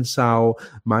to reconcile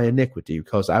my iniquity,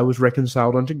 because I was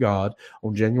reconciled unto God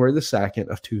on January the 2nd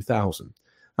of 2000.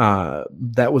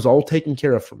 That was all taken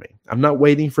care of for me. I'm not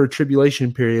waiting for a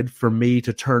tribulation period for me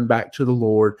to turn back to the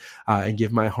Lord and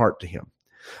give my heart to him,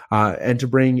 and to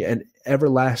bring an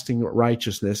everlasting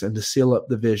righteousness and to seal up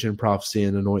the vision, prophecy,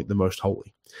 and anoint the most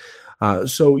holy.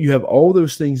 So you have all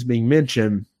those things being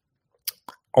mentioned.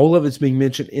 All of it's being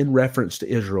mentioned in reference to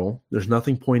Israel. There's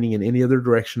nothing pointing in any other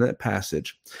direction in that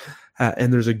passage.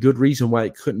 And there's a good reason why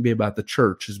it couldn't be about the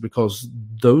church, is because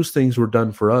those things were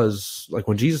done for us. Like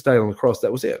when Jesus died on the cross,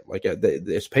 that was it. Like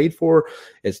it's paid for,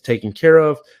 it's taken care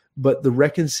of. But the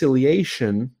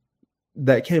reconciliation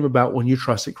that came about when you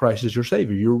trusted Christ as your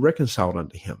Savior, you were reconciled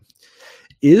unto him.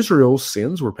 Israel's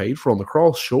sins were paid for on the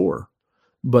cross, sure.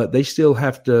 But they still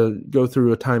have to go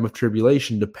through a time of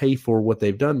tribulation to pay for what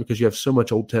they've done, because you have so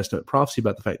much Old Testament prophecy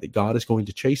about the fact that God is going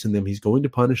to chasten them. He's going to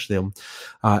punish them.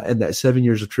 And that 7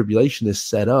 years of tribulation is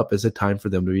set up as a time for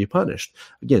them to be punished.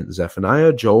 Again,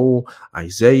 Zephaniah, Joel,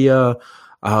 Isaiah,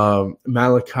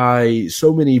 Malachi,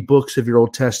 so many books of your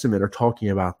Old Testament are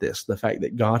talking about this. The fact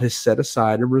that God has set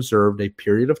aside and reserved a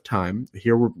period of time.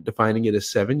 Here we're defining it as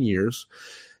 7 years.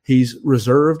 He's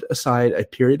reserved aside a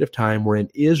period of time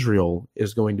wherein Israel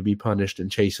is going to be punished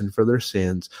and chastened for their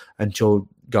sins until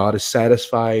God is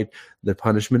satisfied, the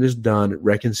punishment is done,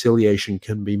 reconciliation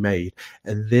can be made.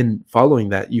 And then following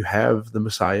that, you have the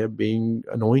Messiah being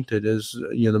anointed as,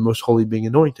 the most holy being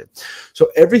anointed. So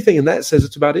everything in that says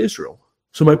it's about Israel.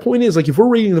 So my point is, like, if we're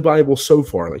reading the Bible so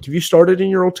far, like if you started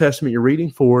in your Old Testament, you're reading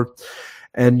forward,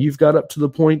 and you've got up to the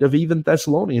point of even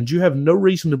Thessalonians, you have no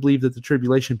reason to believe that the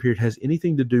tribulation period has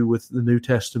anything to do with the New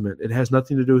Testament. It has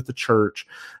nothing to do with the church.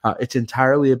 It's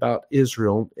entirely about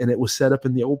Israel, and it was set up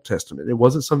in the Old Testament. It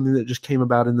wasn't something that just came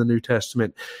about in the New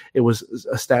Testament. It was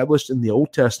established in the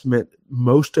Old Testament.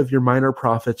 Most of your minor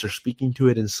prophets are speaking to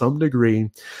it in some degree.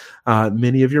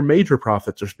 Many of your major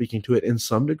prophets are speaking to it in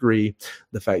some degree.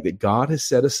 The fact that God has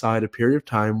set aside a period of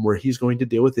time where he's going to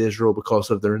deal with Israel because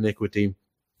of their iniquity.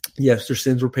 Yes, their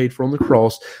sins were paid for on the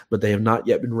cross, but they have not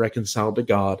yet been reconciled to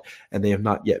God, and they have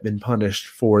not yet been punished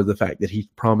for the fact that he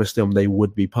promised them they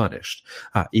would be punished.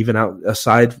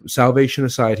 Salvation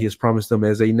aside, he has promised them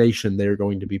as a nation they are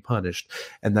going to be punished.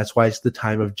 And that's why it's the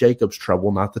time of Jacob's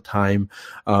trouble, not the time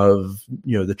of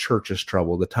the church's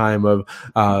trouble, the time of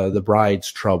the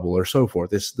bride's trouble, or so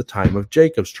forth. It's the time of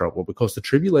Jacob's trouble, because the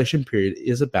tribulation period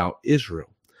is about Israel.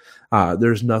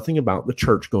 There's nothing about the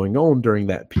church going on during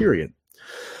that period.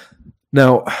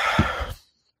 Now,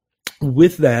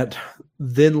 with that,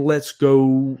 then let's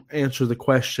go answer the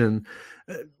question,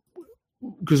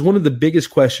 because one of the biggest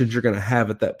questions you're going to have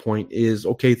at that point is,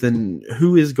 okay, then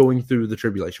who is going through the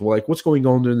tribulation? Well, like, what's going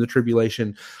on during the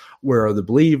tribulation? Where are the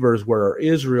believers? Where are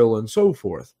Israel? And so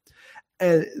forth.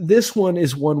 And this one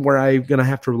is one where I'm going to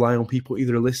have to rely on people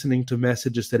either listening to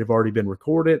messages that have already been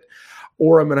recorded,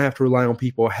 or I'm going to have to rely on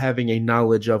people having a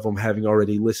knowledge of them, having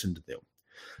already listened to them.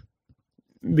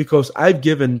 Because I've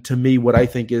given to me what I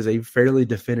think is a fairly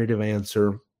definitive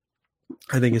answer.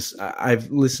 I think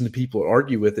I've listened to people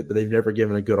argue with it, but they've never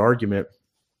given a good argument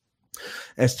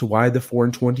as to why the 4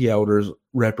 and 20 elders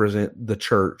represent the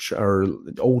church, or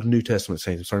Old New Testament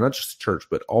saints. I'm sorry, not just the church,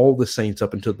 but all the saints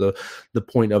up until the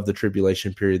point of the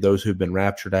tribulation period, those who've been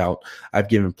raptured out. I've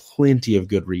given plenty of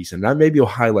good reason. And maybe I'll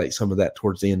highlight some of that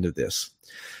towards the end of this.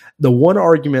 The one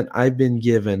argument I've been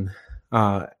given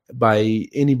by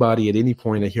anybody at any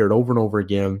point, I hear it over and over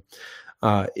again,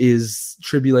 is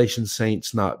tribulation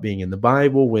saints not being in the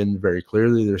Bible, when very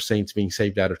clearly there's saints being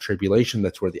saved out of tribulation.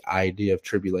 That's where the idea of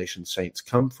tribulation saints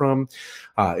come from.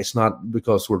 It's not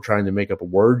because we're trying to make up a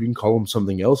word. You can call them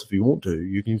something else if you want to.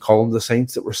 You can call them the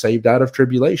saints that were saved out of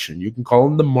tribulation. You can call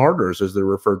them the martyrs, as they're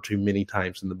referred to many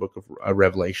times in the book of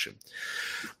Revelation.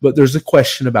 But there's a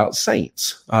question about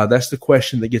saints. That's the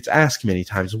question that gets asked many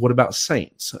times. What about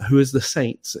saints? Who is the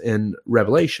saints in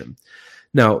Revelation?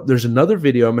 Now, there's another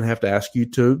video I'm going to have to ask you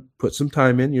to put some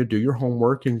time in, do your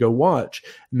homework and go watch.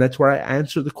 And that's where I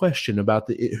answer the question about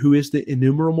who is the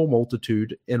innumerable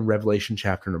multitude in Revelation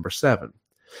chapter number 7.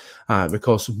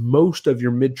 Because most of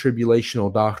your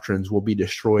mid-tribulational doctrines will be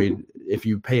destroyed if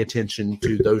you pay attention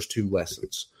to those two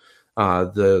lessons.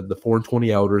 The 4 and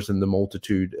 20 elders and the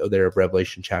multitude there of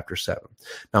Revelation chapter 7.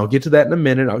 Now, I'll get to that in a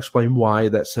minute. I'll explain why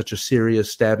that's such a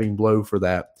serious stabbing blow for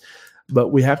that. But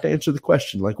we have to answer the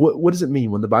question, like, what does it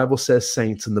mean when the Bible says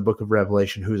saints in the book of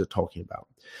Revelation? Who is it talking about?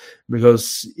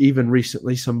 Because even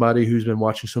recently, somebody who's been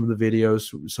watching some of the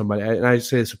videos, and I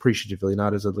say this appreciatively,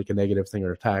 not as a negative thing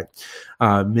or attack,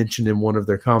 mentioned in one of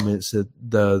their comments that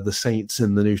the saints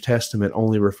in the New Testament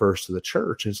only refers to the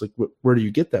church. And it's like, where do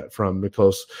you get that from?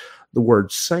 Because the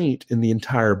word saint in the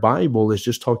entire Bible is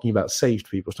just talking about saved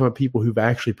people. It's talking about people who've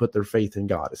actually put their faith in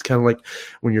God. It's kind of like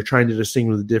when you're trying to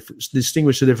distinguish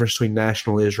the difference between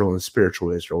national Israel and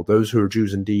spiritual Israel, those who are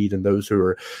Jews indeed and those who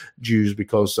are Jews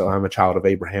because I'm a child of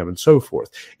Abraham and so forth.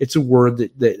 It's a word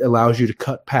that allows you to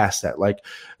cut past that. Like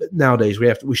nowadays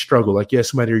we struggle. Like, yeah,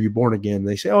 somebody, are you born again? And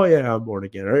they say, oh yeah, I'm born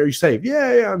again. Are you saved?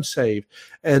 Yeah, I'm saved.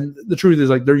 And the truth is,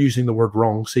 like, they're using the word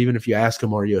wrong. So even if you ask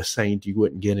them, are you a saint? You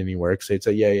wouldn't get anywhere because they'd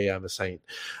say, yeah, I'm a saint.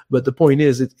 But the point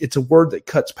is, it's a word that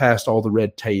cuts past all the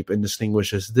red tape and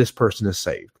distinguishes this person is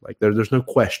saved. Like there's no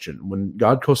question. When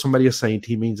God calls somebody a saint,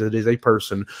 he means it is a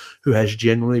person who has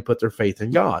genuinely put their faith in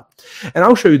God. And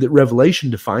I'll show you that Revelation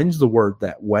defines the word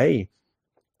that way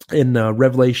in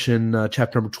Revelation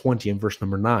chapter number 20 and verse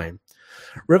number 9.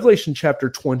 Revelation chapter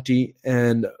 20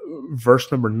 and verse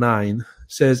number 9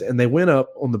 says, and they went up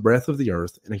on the breadth of the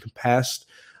earth and encompassed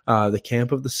the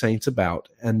camp of the saints about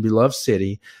and beloved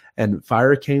city, and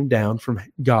fire came down from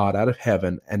God out of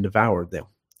heaven and devoured them.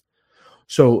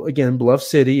 So again, beloved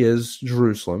city is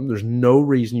Jerusalem. There's no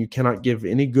reason, you cannot give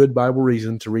any good Bible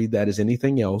reason to read that as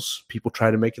anything else. People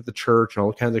try to make it the church and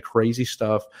all kinds of crazy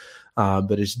stuff.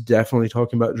 But it's definitely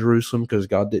talking about Jerusalem because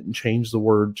God didn't change the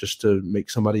word just to make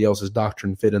somebody else's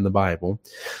doctrine fit in the Bible.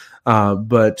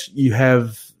 But you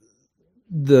have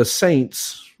the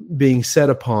saints being set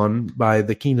upon by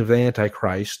the king of the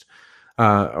Antichrist,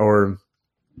 the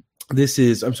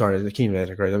king of the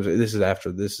Antichrist.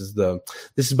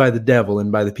 This is by the devil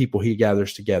and by the people he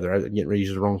gathers together. I'm getting ready to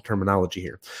use the wrong terminology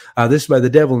here. This is by the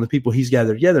devil and the people he's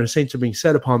gathered together. And saints are being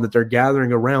set upon that they're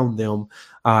gathering around them,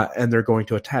 and they're going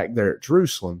to attack there at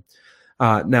Jerusalem.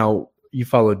 Now, you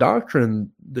follow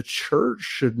doctrine, the church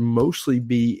should mostly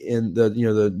be in the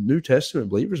New Testament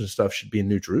believers and stuff should be in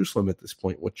New Jerusalem at this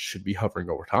point, which should be hovering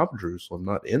over top of Jerusalem,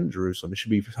 not in Jerusalem. It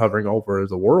should be hovering over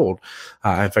the world.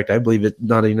 In fact, I believe it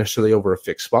not even necessarily over a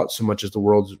fixed spot so much as the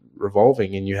world's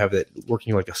revolving and you have it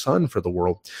working like a sun for the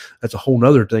world. That's a whole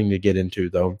nother thing to get into,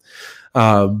 though.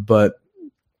 But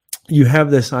you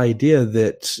have this idea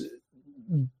that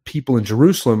people in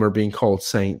Jerusalem are being called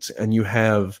saints, and you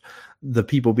have the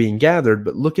people being gathered,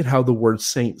 but look at how the word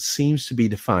saint seems to be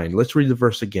defined. Let's read the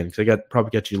verse again, because I probably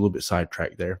got you a little bit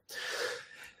sidetracked there.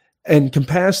 And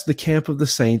compassed the camp of the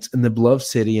saints in the beloved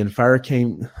city, and fire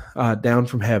came down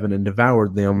from heaven and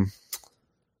devoured them.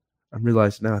 I'm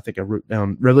realizing now, I think I wrote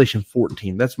down Revelation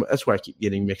 14. That's why I keep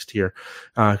getting mixed here.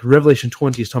 Revelation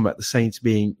 20 is talking about the saints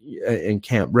being in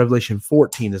camp. Revelation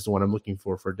 14 is the one I'm looking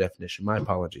for a definition. My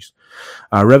apologies.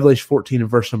 Revelation 14 and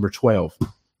verse number 12.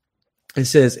 It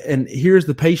says, and here's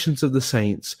the patience of the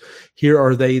saints. Here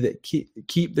are they that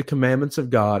keep the commandments of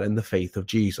God and the faith of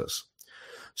Jesus.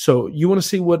 So you want to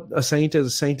see what a saint is?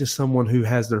 A saint is someone who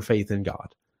has their faith in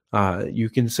God. You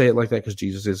can say it like that because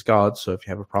Jesus is God. So if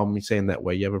you have a problem with saying that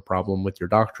way, you have a problem with your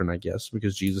doctrine, I guess,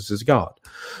 because Jesus is God.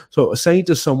 So a saint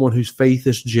is someone whose faith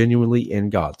is genuinely in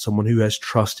God, someone who has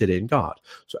trusted in God.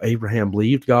 So Abraham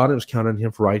believed God and it was counted on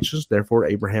him for righteousness. Therefore,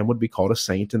 Abraham would be called a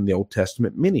saint in the Old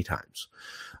Testament many times.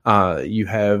 You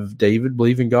have David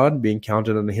believing God and being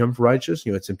counted unto him for righteous.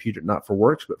 It's imputed not for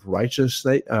works, but for righteousness'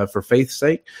 sake, for faith's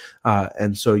sake.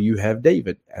 And so you have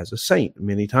David as a saint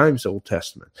many times in the Old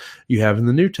Testament. You have in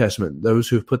the New Testament those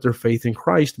who have put their faith in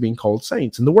Christ being called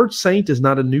saints. And the word saint is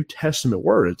not a New Testament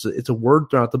word. It's a word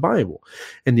throughout the Bible.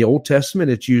 In the Old Testament,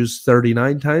 it's used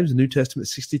 39 times. In the New Testament,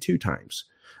 62 times.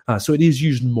 So it is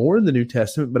used more in the New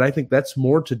Testament, but I think that's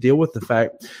more to deal with the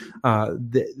fact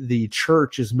that the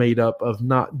church is made up of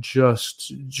not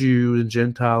just Jew and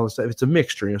Gentile and stuff. It's a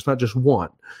mixture. It's not just one.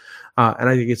 And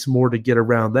I think it's more to get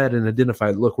around that and identify,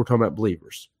 look, we're talking about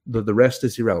believers. The rest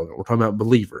is irrelevant. We're talking about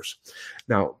believers.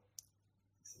 Now,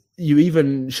 you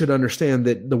even should understand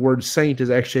that the word saint is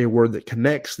actually a word that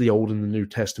connects the Old and the New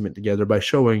Testament together by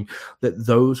showing that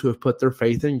those who have put their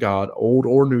faith in God, Old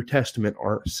or New Testament,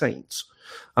 are saints.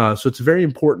 So it's very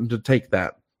important to take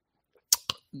that.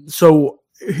 So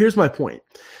here's my point.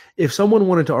 If someone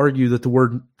wanted to argue that the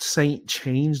word saint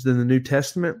changed in the New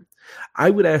Testament, I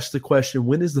would ask the question,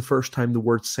 when is the first time the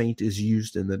word saint is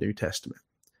used in the New Testament?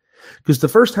 Because the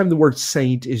first time the word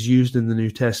saint is used in the New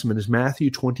Testament is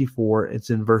Matthew 24. It's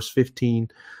in verse 15.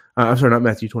 I'm sorry, not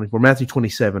Matthew 24, Matthew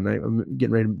 27. I'm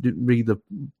getting ready to read the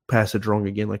passage wrong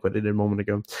again, like what I did a moment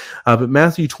ago. But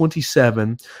Matthew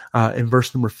 27 in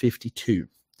verse number 52.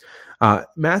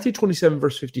 Matthew 27,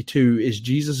 verse 52 is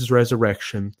Jesus'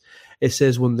 resurrection. It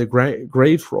says, when the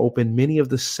graves were opened, many of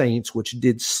the saints which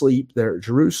did sleep there at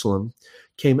Jerusalem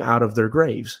came out of their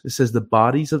graves. It says the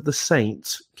bodies of the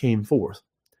saints came forth.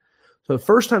 So the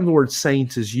first time the word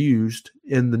saints is used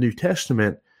in the New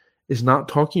Testament is not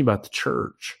talking about the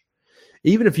church.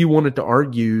 Even if you wanted to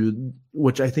argue,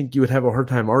 which I think you would have a hard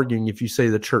time arguing if you say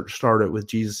the church started with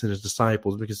Jesus and his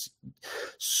disciples, because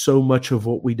so much of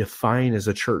what we define as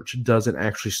a church doesn't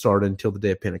actually start until the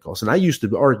day of Pentecost. And I used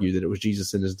to argue that it was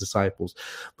Jesus and his disciples,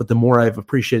 but the more I've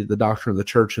appreciated the doctrine of the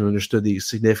church and understood the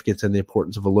significance and the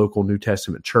importance of a local New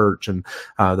Testament church and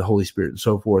the Holy Spirit and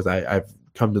so forth, I've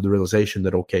come to the realization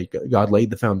that, okay, God laid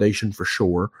the foundation for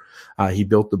sure. He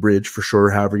built the bridge for sure,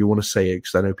 however you want to say it,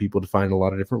 because I know people define a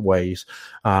lot of different ways.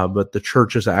 But the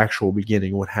church's actual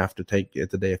beginning would have to take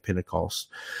at the day of Pentecost.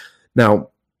 Now,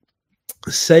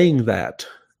 saying that,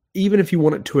 even if you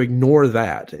wanted to ignore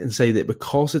that and say that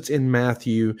because it's in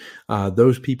Matthew,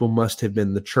 those people must have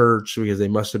been the church because they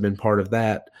must have been part of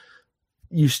that,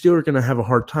 you still are going to have a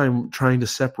hard time trying to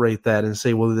separate that and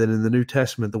say, well, then in the New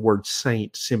Testament, the word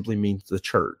saint simply means the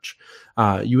church.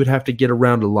 You would have to get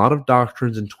around a lot of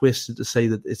doctrines and twist it to say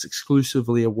that it's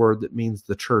exclusively a word that means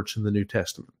the church in the New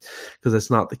Testament, because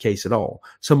that's not the case at all.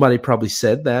 Somebody probably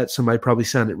said that. Somebody probably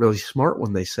sounded really smart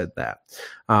when they said that.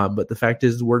 But the fact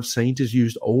is the word saint is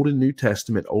used Old and New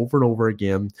Testament over and over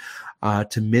again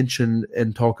to mention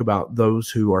and talk about those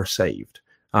who are saved.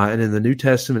 And in the New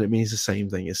Testament, it means the same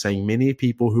thing. It's saying many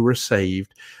people who were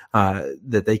saved,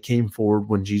 that they came forward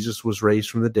when Jesus was raised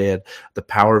from the dead. The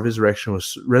power of his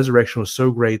resurrection was so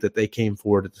great that they came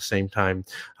forward at the same time.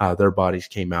 Their bodies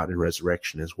came out in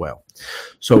resurrection as well.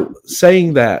 So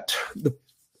saying that, the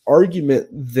argument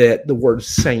that the word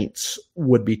saints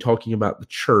would be talking about the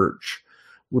church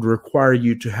would require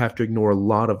you to have to ignore a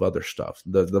lot of other stuff.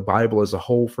 The Bible as a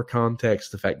whole for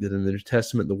context, the fact that in the New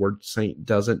Testament, the word saint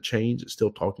doesn't change. It's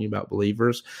still talking about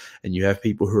believers. And you have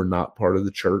people who are not part of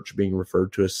the church being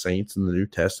referred to as saints in the New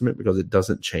Testament because it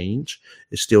doesn't change.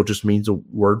 It still just means a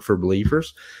word for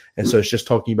believers. And so it's just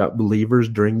talking about believers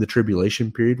during the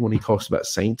tribulation period when he talks about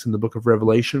saints in the book of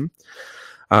Revelation.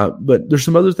 But there's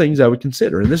some other things I would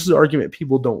consider. And this is an argument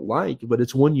people don't like, but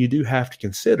it's one you do have to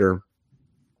consider.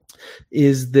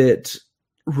 Is that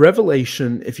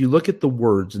Revelation, if you look at the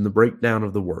words and the breakdown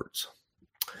of the words,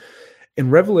 in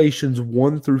Revelations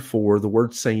 1 through 4, the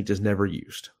word saint is never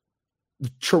used.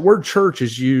 The word church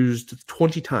is used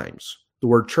 20 times. The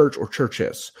word church or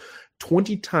churches.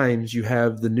 20 times you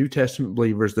have the New Testament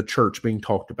believers, the church being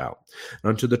talked about,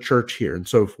 unto the church here and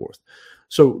so forth.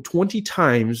 So 20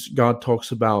 times God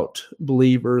talks about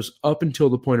believers up until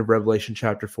the point of Revelation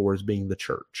chapter 4 as being the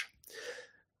church.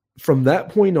 From that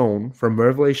point on, from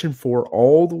Revelation 4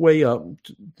 all the way up,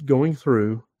 going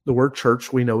through, the word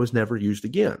church we know is never used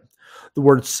again. The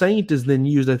word saint is then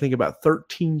used, I think, about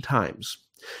 13 times.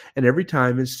 And every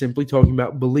time it's simply talking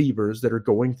about believers that are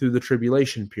going through the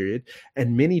tribulation period,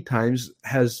 and many times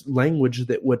has language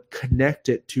that would connect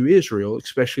it to Israel,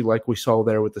 especially like we saw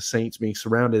there with the saints being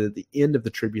surrounded at the end of the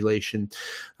tribulation.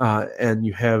 And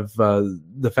you have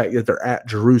the fact that they're at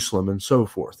Jerusalem and so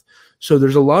forth. So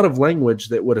there's a lot of language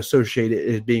that would associate it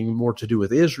as being more to do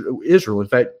with Israel. In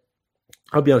fact,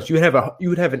 I'll be honest, you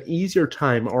would have an easier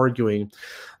time arguing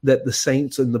that the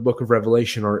saints in the book of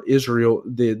Revelation are Israel,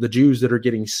 the Jews that are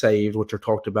getting saved, which are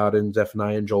talked about in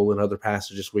Zephaniah and Joel and other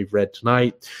passages we've read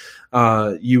tonight.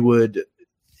 You would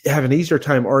have an easier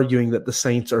time arguing that the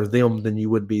saints are them than you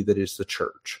would be that is the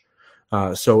church.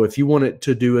 So if you want it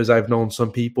to do as I've known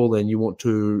some people, and you want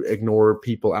to ignore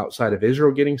people outside of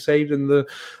Israel getting saved in the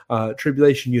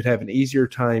tribulation, you'd have an easier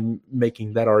time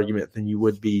making that argument than you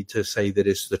would be to say that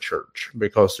it's the church,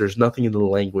 because there's nothing in the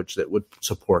language that would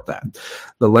support that.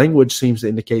 The language seems to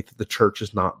indicate that the church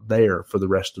is not there for the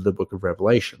rest of the book of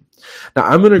Revelation. Now,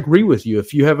 I'm going to agree with you.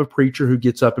 If you have a preacher who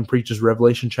gets up and preaches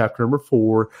Revelation chapter number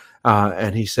 4,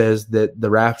 and he says that the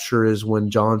rapture is when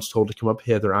John's told to come up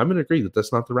hither, I'm going to agree that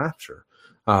that's not the rapture.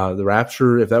 The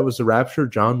rapture, if that was the rapture,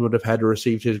 John would have had to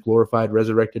receive his glorified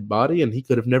resurrected body, and he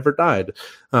could have never died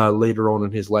later on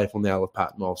in his life on the Isle of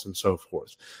Patmos and so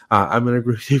forth. I'm going to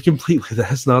agree with you completely.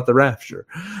 That's not the rapture.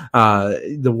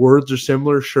 The words are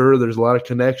similar. Sure, there's a lot of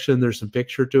connection. There's some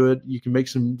picture to it. You can make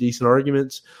some decent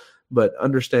arguments, but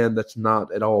understand that's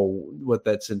not at all what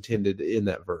that's intended in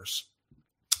that verse.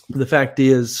 The fact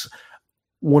is,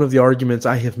 one of the arguments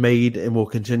I have made and will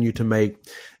continue to make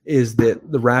is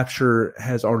that the rapture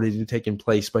has already taken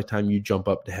place by the time you jump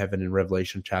up to heaven in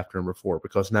Revelation chapter number 4,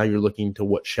 because now you're looking to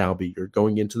what shall be. You're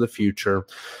going into the future.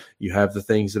 You have the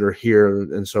things that are here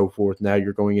and so forth. Now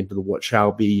you're going into the what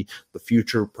shall be, the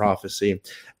future prophecy.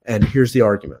 And here's the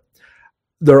argument.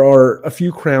 There are a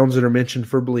few crowns that are mentioned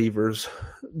for believers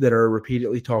that are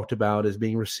repeatedly talked about as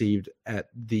being received at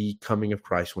the coming of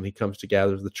Christ when he comes to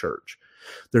gather the church.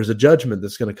 There's a judgment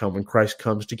that's going to come when Christ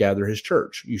comes to gather his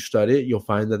church. You study it, you'll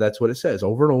find that that's what it says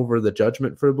over and over. The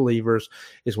judgment for believers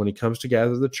is when he comes to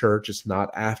gather the church. It's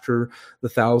not after the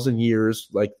 1,000 years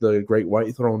like the great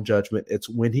white throne judgment. It's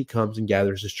when he comes and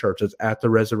gathers his church. It's at the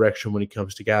resurrection when he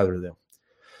comes to gather them.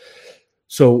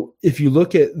 So if you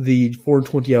look at the 4 and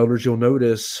 20 elders, you'll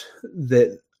notice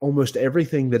that almost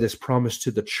everything that is promised to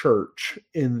the church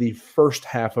in the first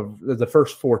half of the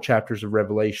first 4 chapters of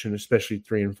Revelation, especially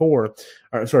 2 and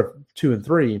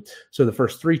 3. So the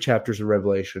first 3 chapters of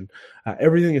Revelation,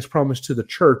 everything is promised to the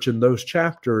church in those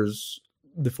chapters.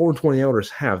 The 4 and 20 elders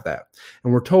have that.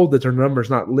 And we're told that their number is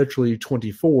not literally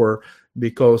 24,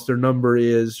 because their number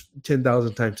is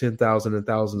 10,000 times 10,000 and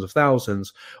thousands of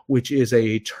thousands, which is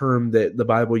a term that the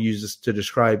Bible uses to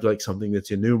describe like something that's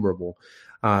innumerable.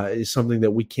 Is something that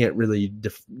we can't really,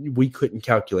 we couldn't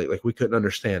calculate, like we couldn't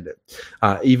understand it.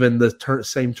 Even the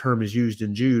same term is used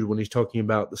in Jude when he's talking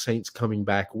about the saints coming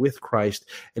back with Christ,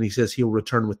 and he says he'll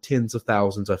return with tens of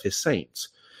thousands of his saints.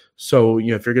 So,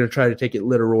 if you're going to try to take it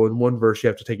literal in one verse, you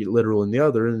have to take it literal in the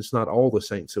other, and it's not all the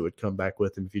saints that would come back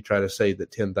with him if you try to say that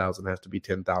 10,000 has to be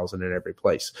 10,000 in every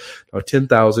place.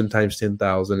 10,000 times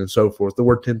 10,000 and so forth. The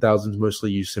word 10,000 is mostly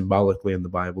used symbolically in the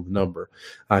Bible, the number,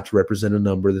 to represent a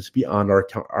number that's beyond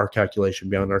our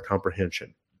calculation, beyond our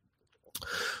comprehension.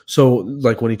 So,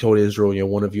 like when he told Israel,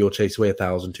 one of you will chase away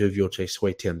 1,000, 2 of you will chase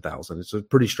away 10,000. It's a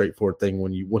pretty straightforward thing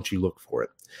once you look for it.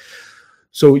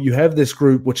 So you have this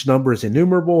group, which number is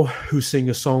innumerable, who sing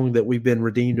a song that we've been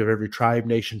redeemed of every tribe,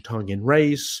 nation, tongue, and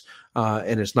race.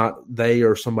 And it's not they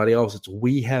or somebody else, it's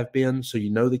we have been. So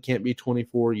they can't be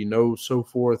 24, so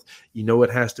forth. It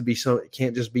has to be it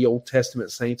can't just be Old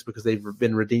Testament saints because they've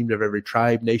been redeemed of every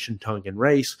tribe, nation, tongue, and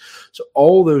race. So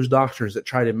all those doctrines that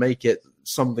try to make it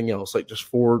something else, like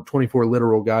just 24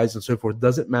 literal guys and so forth,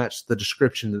 doesn't match the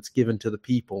description that's given to the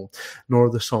people, nor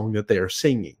the song that they are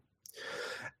singing.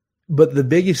 But the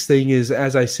biggest thing is,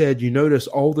 as I said, you notice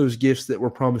all those gifts that were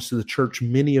promised to the church,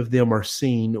 many of them are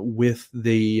seen with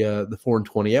the 4 and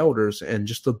 20 elders, and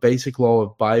just the basic law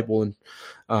of Bible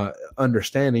and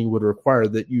understanding would require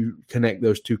that you connect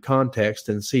those two contexts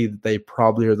and see that they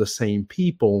probably are the same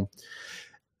people.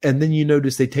 And then you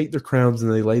notice they take their crowns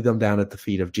and they lay them down at the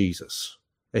feet of Jesus.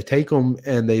 They take them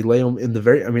and they lay them in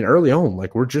early on,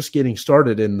 like we're just getting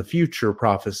started in the future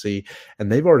prophecy, and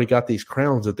they've already got these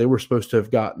crowns that they were supposed to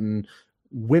have gotten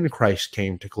when Christ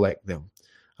came to collect them.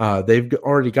 They've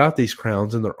already got these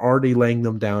crowns and they're already laying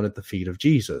them down at the feet of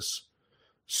Jesus.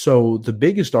 So the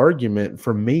biggest argument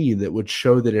for me that would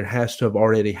show that it has to have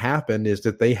already happened is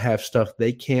that they have stuff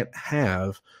they can't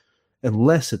have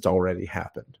unless it's already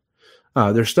happened.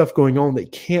 There's stuff going on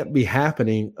that can't be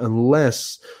happening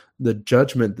unless the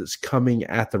judgment that's coming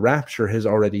at the rapture has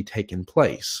already taken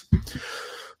place.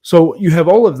 So you have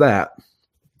all of that.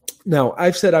 Now,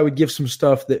 I've said I would give some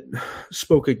stuff that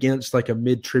spoke against like a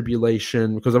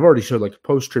mid-tribulation, because I've already showed like a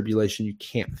post-tribulation, you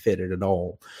can't fit it at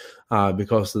all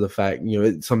because of the fact,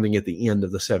 it's something at the end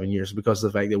of the 7 years, because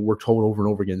of the fact that we're told over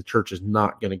and over again, the church is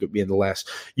not going to be in the last.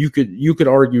 You could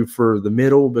argue for the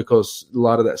middle, because a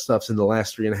lot of that stuff's in the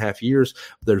last 3.5 years.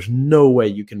 There's no way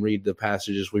you can read the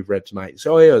passages we've read tonight and say,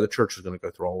 oh yeah, the church is going to go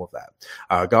through all of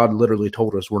that. God literally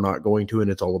told us we're not going to,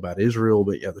 and it's all about Israel,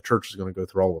 but yeah, the church is going to go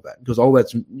through all of that, because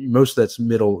most of that's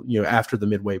middle, after the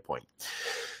midway point.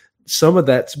 Some of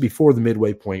that's before the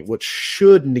midway point, which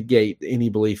should negate any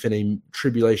belief in a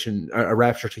tribulation, a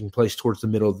rapture taking place towards the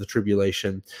middle of the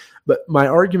tribulation. But my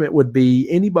argument would be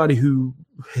anybody who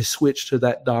has switched to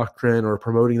that doctrine or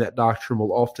promoting that doctrine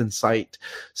will often cite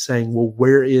saying, well,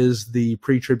 where is the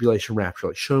pre-tribulation rapture?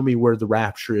 Like, show me where the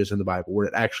rapture is in the Bible, where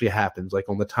it actually happens, like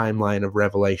on the timeline of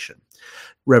Revelation.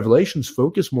 Revelations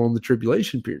focus more on the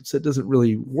tribulation period. So it doesn't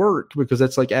really work, because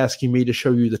that's like asking me to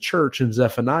show you the church in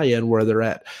Zephaniah and where they're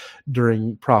at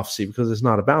during prophecy, because it's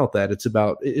not about that. It's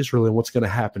about Israel and what's going to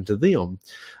happen to them.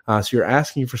 So you're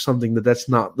asking for something that's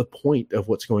not the point of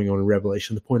what's going on in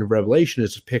Revelation. The point of Revelation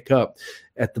is to pick up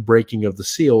at the breaking of the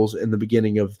seals and the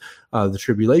beginning of the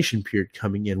tribulation period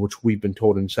coming in, which we've been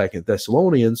told in 2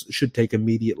 Thessalonians should take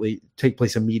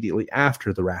place immediately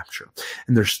after the rapture.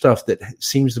 And there's stuff that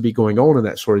seems to be going on in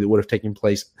that story that would have taken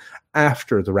place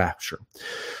after the rapture.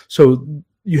 So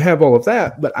you have all of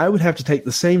that, but I would have to take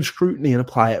the same scrutiny and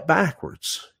apply it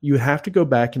backwards. You would have to go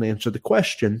back and answer the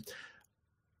question,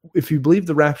 if you believe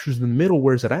the rapture is in the middle,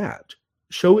 where's it at?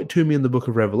 Show it to me in the book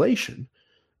of Revelation,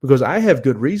 because I have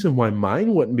good reason why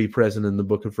mine wouldn't be present in the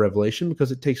book of Revelation,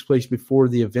 because it takes place before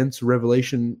the events of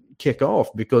Revelation kick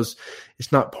off, because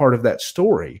it's not part of that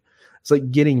story. It's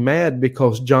like getting mad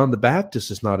because John the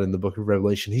Baptist is not in the book of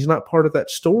Revelation. He's not part of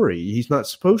that story. He's not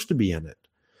supposed to be in it.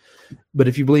 But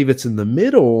if you believe it's in the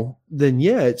middle, then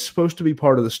yeah, it's supposed to be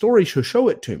part of the story, so show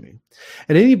it to me.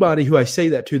 And anybody who I say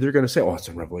that to, they're going to say, oh, it's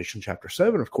in Revelation chapter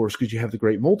 7, of course, because you have the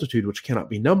great multitude, which cannot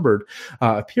be numbered,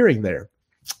 appearing there.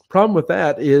 Problem with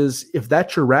that is, if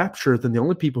that's your rapture, then the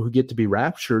only people who get to be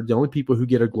raptured, the only people who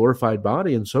get a glorified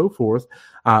body and so forth,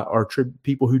 are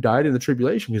people who died in the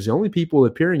tribulation, because the only people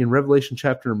appearing in Revelation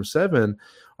chapter number 7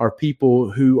 are people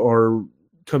who are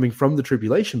coming from the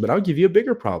tribulation. But I'll give you a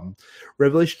bigger problem.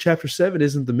 Revelation chapter 7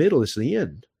 isn't the middle, it's the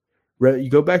end. You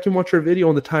go back and watch our video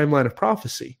on the timeline of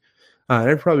prophecy.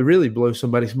 That probably really blows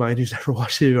somebody's mind who's never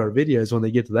watched any of our videos when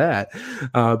they get to that.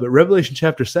 But Revelation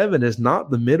chapter 7 is not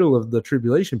the middle of the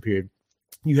tribulation period.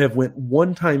 You have went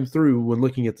one time through when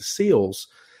looking at the seals,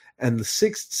 and the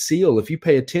sixth seal, if you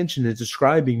pay attention, is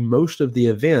describing most of the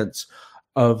events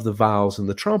of the vials and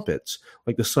the trumpets,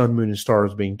 like the sun, moon, and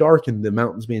stars being darkened, the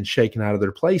mountains being shaken out of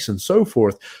their place, and so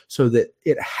forth, so that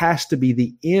it has to be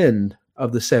the end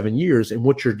of the 7 years. And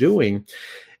what you're doing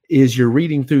is you're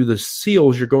reading through the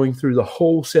seals, you're going through the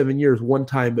whole 7 years one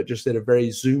time, but just at a very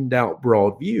zoomed out,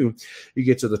 broad view. You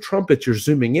get to the trumpets, you're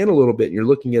zooming in a little bit, and you're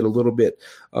looking at a little bit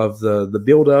of the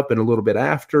build up and a little bit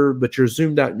after, but you're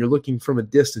zoomed out and you're looking from a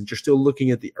distance. You're still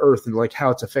looking at the earth and like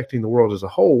how it's affecting the world as a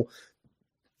whole.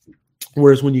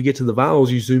 Whereas when you get to the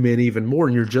vials, you zoom in even more,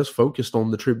 and you're just focused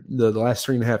on the last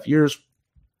 3.5 years.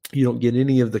 You don't get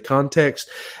any of the context,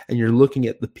 and you're looking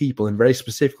at the people, and very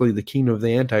specifically the kingdom of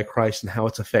the Antichrist and how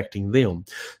it's affecting them.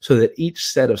 So that each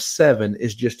set of 7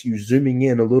 is just you zooming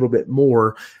in a little bit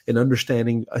more and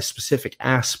understanding a specific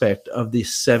aspect of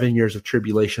these 7 years of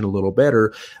tribulation a little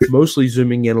better, mostly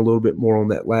zooming in a little bit more on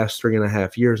that last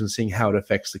 3.5 years and seeing how it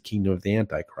affects the kingdom of the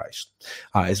Antichrist,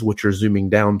 is what you're zooming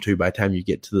down to by the time you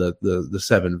get to the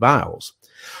 7 vials.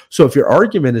 So if your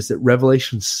argument is that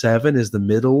Revelation 7 is the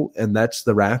middle and that's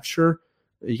the rapture,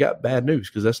 you got bad news,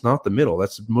 because that's not the middle.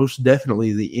 That's most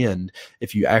definitely the end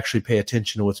if you actually pay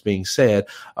attention to what's being said.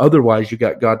 Otherwise, you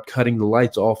got God cutting the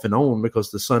lights off and on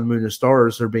because the sun, moon, and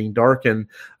stars are being darkened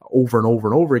over and over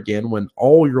and over again, when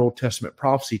all your Old Testament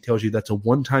prophecy tells you that's a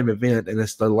one-time event, and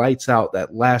it's the lights out,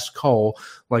 that last call,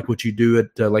 like what you do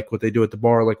at like what they do at the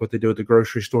bar, like what they do at the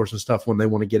grocery stores and stuff, when they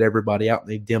want to get everybody out and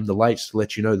they dim the lights to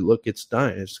let you know that, look, it's done,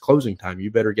 it's closing time, you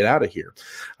better get out of here.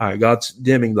 God's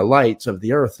dimming the lights of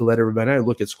the earth to let everybody know,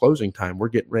 look, it's closing time, we're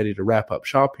getting ready to wrap up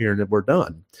shop here and then we're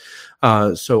done.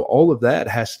 So all of that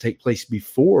has to take place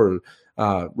before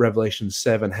Revelation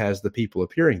 7 has the people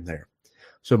appearing there.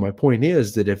 So my point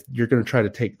is that if you're going to try to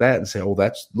take that and say, oh,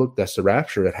 that's the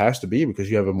rapture, it has to be, because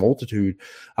you have a multitude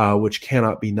which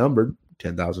cannot be numbered,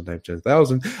 10,000 times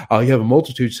 10,000. You have a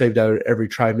multitude saved out of every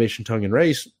tribe, nation, tongue, and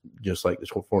race, just like the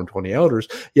 420 elders.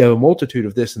 You have a multitude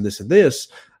of this and this and this.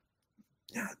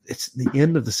 it's the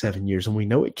end of the 7 years, and we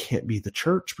know it can't be the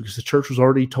church because the church was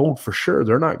already told for sure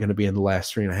they're not going to be in the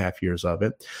last 3.5 years of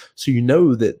it. So you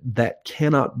know that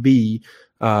cannot be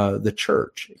the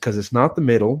church, because it's not the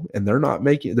middle, and they're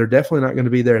definitely not going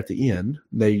to be there at the end.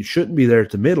 They shouldn't be there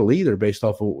at the middle either, based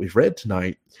off of what we've read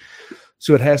tonight.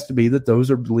 So it has to be that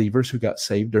those are believers who got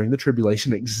saved during the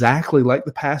tribulation, exactly like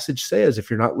the passage says,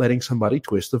 if you're not letting somebody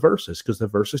twist the verses, because the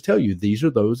verses tell you these are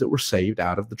those that were saved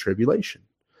out of the tribulation.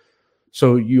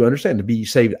 So you understand, to be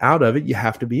saved out of it, you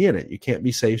have to be in it. You can't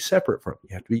be saved separate from it.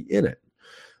 You have to be in it.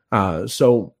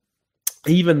 So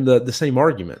even the same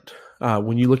argument,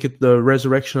 when you look at the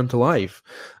resurrection unto life,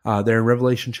 there in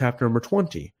Revelation chapter number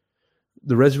 20,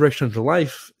 the resurrection unto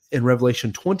life in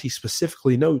Revelation 20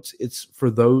 specifically notes it's for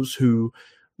those who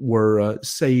were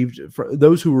saved, for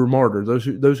those who were martyred, those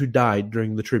who died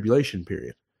during the tribulation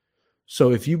period.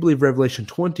 So if you believe Revelation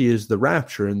 20 is the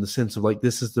rapture, in the sense of like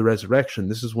this is the resurrection,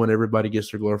 this is when everybody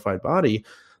gets their glorified body,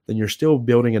 then you're still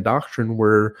building a doctrine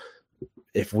where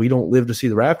if we don't live to see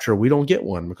the rapture, we don't get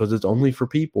one, because it's only for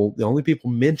people. The only people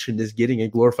mentioned as getting a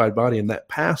glorified body in that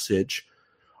passage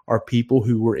are people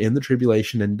who were in the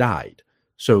tribulation and died.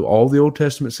 So all the Old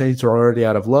Testament saints are already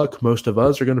out of luck. Most of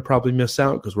us are going to probably miss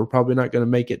out because we're probably not going to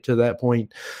make it to that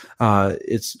point.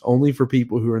 It's only for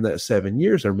people who are in that 7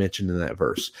 years are mentioned in that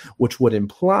verse, which would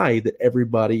imply that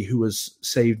everybody who was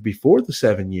saved before the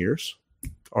 7 years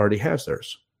already has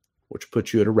theirs, which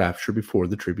puts you at a rapture before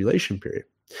the tribulation period.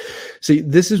 See,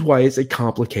 this is why it's a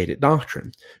complicated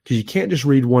doctrine, because you can't just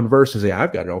read one verse and say,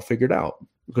 I've got it all figured out.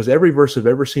 Because every verse I've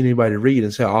ever seen anybody read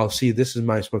and say, oh, see, this is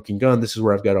my smoking gun. This is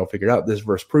where I've got it all figured out. This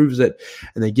verse proves it.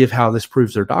 And they give how this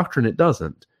proves their doctrine. It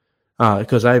doesn't.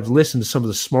 Because I've listened to some of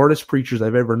the smartest preachers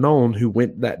I've ever known who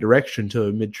went that direction to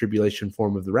a mid-tribulation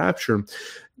form of the rapture,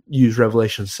 use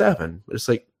Revelation 7. It's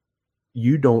like,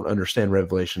 you don't understand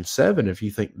Revelation 7 if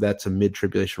you think that's a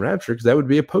mid-tribulation rapture, because that would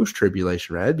be a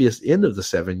post-tribulation, right? It'd be the end of the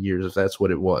 7 years if that's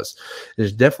what it was.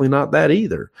 It's definitely not that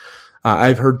either.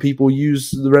 I've heard people use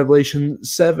the Revelation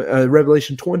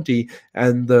 20,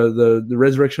 and the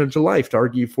resurrection unto life to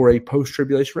argue for a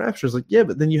post-tribulation rapture. It's like, yeah,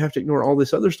 but then you have to ignore all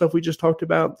this other stuff we just talked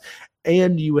about,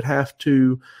 and you would have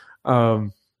to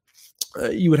ignore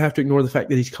the fact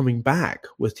that he's coming back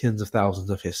with tens of thousands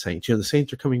of his saints. You know, the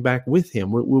saints are coming back with him.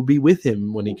 We'll be with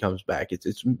him when he comes back.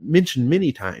 It's mentioned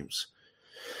many times.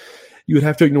 You would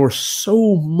have to ignore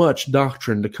so much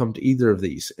doctrine to come to either of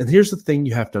these. And here's the thing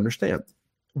you have to understand.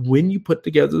 When you put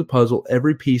together the puzzle,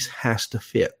 every piece has to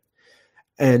fit.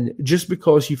 And just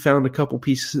because you found a couple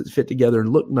pieces that fit together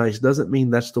and look nice doesn't mean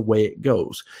that's the way it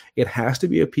goes. It has to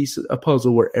be a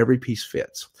puzzle where every piece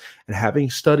fits. And having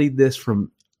studied this from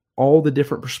all the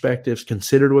different perspectives,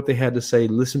 considered what they had to say,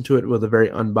 listened to it with a very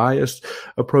unbiased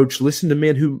approach, listen to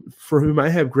men for whom I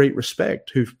have great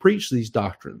respect, who've preached these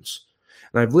doctrines.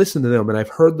 And I've listened to them, and I've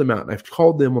heard them out, and I've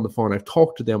called them on the phone, I've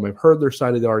talked to them, I've heard their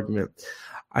side of the argument.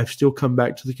 I've still come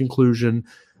back to the conclusion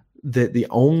that the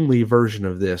only version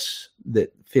of this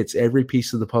that fits every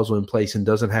piece of the puzzle in place and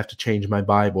doesn't have to change my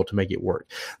Bible to make it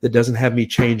work, that doesn't have me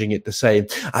changing it to say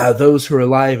those who are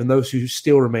alive and those who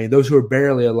still remain, those who are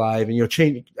barely alive, and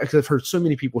change. Because I've heard so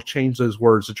many people change those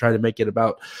words to try to make it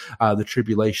about the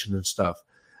tribulation and stuff.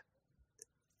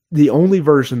 The only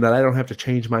version that I don't have to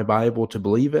change my Bible to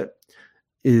believe it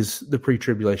is the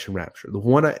pre-tribulation rapture.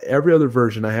 Every other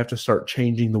version, I have to start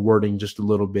changing the wording just a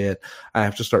little bit. I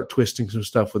have to start twisting some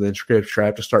stuff within Scripture. I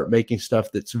have to start making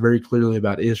stuff that's very clearly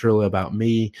about Israel, about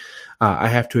me. I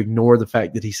have to ignore the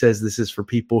fact that he says this is for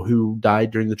people who died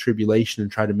during the tribulation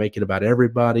and try to make it about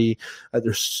everybody.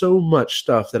 There's so much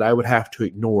stuff that I would have to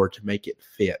ignore to make it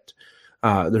fit.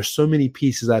 There's so many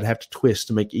pieces I'd have to twist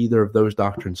to make either of those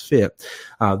doctrines fit.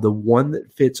 The one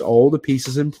that fits all the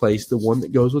pieces in place, the one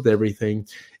that goes with everything,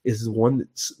 is the one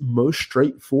that's most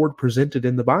straightforward presented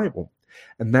in the Bible.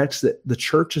 And that's that the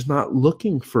church is not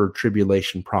looking for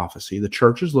tribulation prophecy. The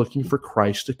church is looking for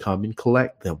Christ to come and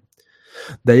collect them.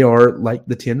 They are like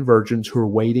the 10 virgins who are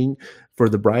waiting for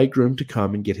the bridegroom to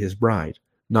come and get his bride.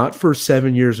 Not for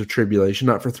 7 years of tribulation,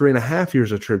 not for 3.5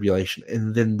 years of tribulation,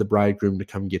 and then the bridegroom to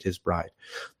come get his bride.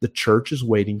 The church is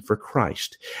waiting for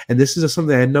Christ. And this is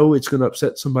something I know it's going to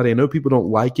upset somebody. I know people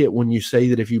don't like it when you say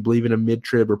that if you believe in a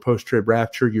mid-trib or post-trib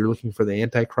rapture, you're looking for the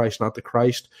Antichrist, not the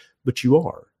Christ, but you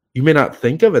are. You may not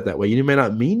think of it that way. You may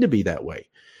not mean to be that way,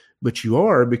 but you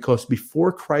are, because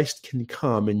before Christ can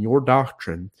come in your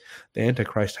doctrine, the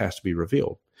Antichrist has to be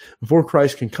revealed. Before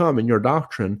Christ can come in your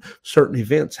doctrine, certain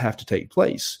events have to take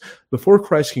place. Before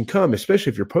Christ can come, especially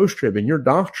if you're post-trib, in your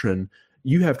doctrine,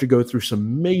 You have to go through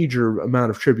some major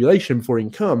amount of tribulation before you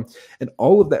can come. And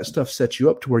all of that stuff sets you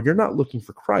up to where you're not looking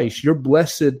for Christ. Your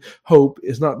blessed hope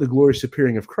is not the glorious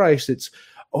appearing of Christ. It's,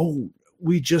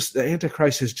 the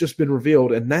Antichrist has just been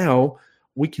revealed, and now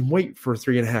we can wait for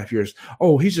 3.5 years.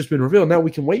 Oh, he's just been revealed. Now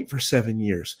we can wait for 7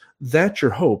 years. That's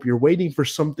your hope. You're waiting for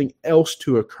something else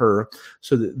to occur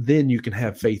so that then you can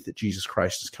have faith that Jesus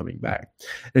Christ is coming back.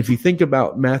 And if you think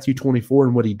about Matthew 24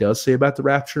 and what he does say about the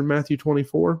rapture in Matthew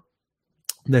 24,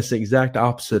 that's the exact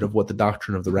opposite of what the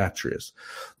doctrine of the rapture is.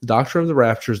 The doctrine of the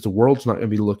rapture is the world's not going to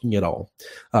be looking at all.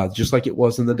 Just like it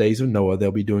was in the days of Noah,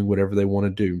 they'll be doing whatever they want to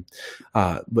do.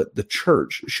 But the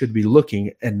church should be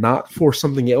looking, and not for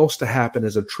something else to happen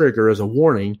as a trigger, as a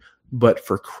warning, but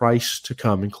for Christ to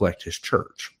come and collect his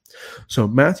church. So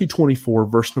Matthew 24,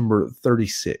 verse number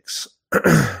 36.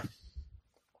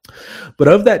 But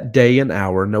of that day and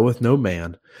hour knoweth no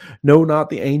man, no, not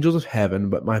the angels of heaven,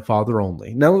 but my Father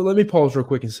only. Now, let me pause real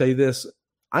quick and say this.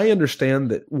 I understand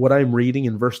that what I'm reading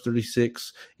in verse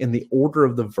 36 in the order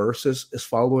of the verses is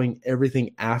following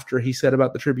everything after he said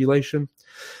about the tribulation.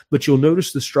 But you'll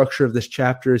notice the structure of this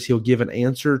chapter is he'll give an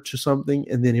answer to something,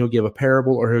 and then he'll give a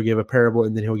parable, or he'll give a parable,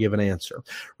 and then he'll give an answer.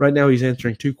 Right now he's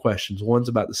answering two questions. One's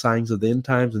about the signs of the end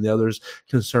times, and the other's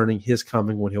concerning his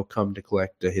coming when he'll come to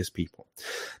collect his people.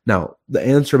 Now, the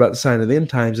answer about the sign of the end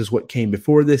times is what came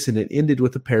before this, and it ended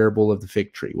with the parable of the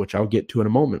fig tree, which I'll get to in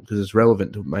a moment because it's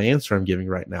relevant to my answer I'm giving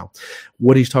right now.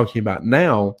 What he's talking about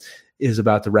now is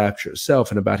about the rapture itself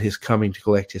and about his coming to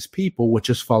collect his people, which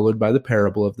is followed by the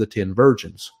parable of the 10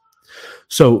 virgins.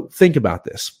 So think about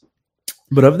this.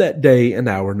 But of that day and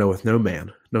hour knoweth no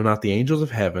man, no, not the angels of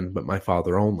heaven, but my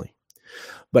Father only.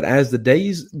 But as the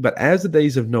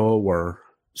days of Noah were,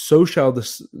 so shall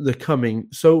also the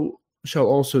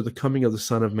coming of the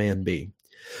Son of Man be.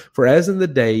 For as in the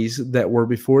days that were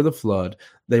before the flood,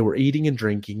 they were eating and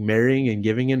drinking, marrying and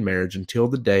giving in marriage until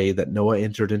the day that Noah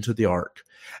entered into the ark,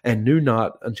 and knew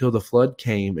not until the flood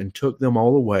came and took them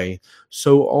all away,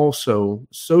 so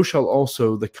shall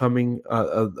also the coming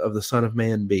of the Son of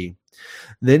Man be.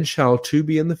 Then shall two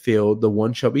be in the field, the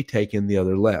one shall be taken, the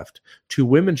other left. 2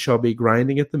 women shall be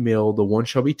grinding at the mill, the one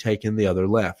shall be taken, the other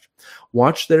left.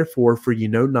 Watch therefore, for ye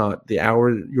know not the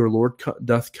hour your Lord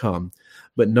doth come.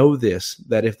 But know this,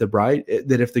 that if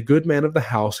the good man of the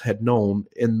house had known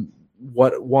in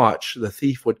what watch the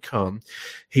thief would come,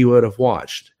 he would have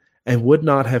watched, and would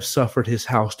not have suffered his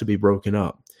house to be broken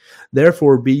up.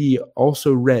 Therefore be ye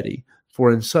also ready,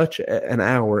 for in such an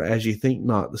hour as ye think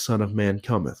not, the Son of Man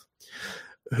cometh.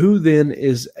 Who then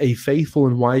is a faithful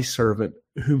and wise servant,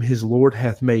 whom his Lord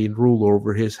hath made ruler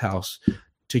over his house,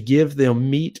 to give them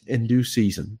meat in due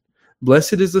season?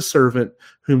 Blessed is the servant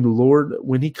whom the Lord,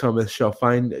 when he cometh, shall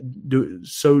find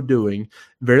so doing.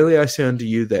 Verily I say unto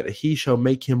you, that he shall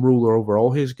make him ruler over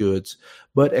all his goods.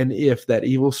 But and if that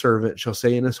evil servant shall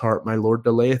say in his heart, my Lord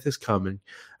delayeth his coming,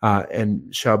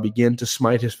 and shall begin to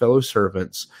smite his fellow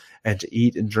servants, and to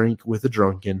eat and drink with the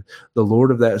drunken, the Lord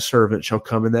of that servant shall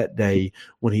come in that day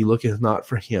when he looketh not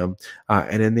for him,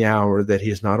 and in the hour that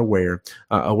he is not aware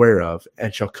of,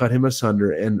 and shall cut him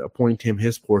asunder and appoint him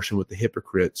his portion with the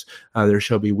hypocrites. There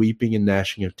shall be weeping and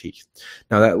gnashing of teeth.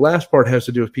 Now that last part has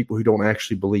to do with people who don't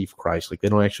actually believe Christ, like they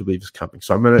don't actually believe he's coming.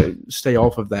 So I'm going to stay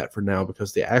off of that for now,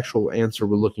 because the actual answer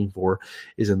we're looking for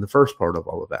is in the first part of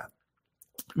all of that.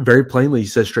 Very plainly, he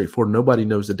says straightforward, nobody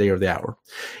knows the day or the hour.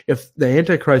 If the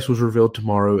Antichrist was revealed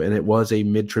tomorrow and it was a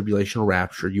mid-tribulational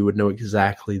rapture, you would know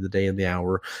exactly the day and the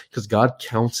hour, because God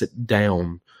counts it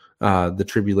down, the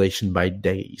tribulation, by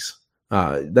days.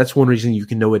 That's one reason you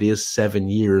can know it is 7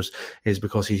 years, is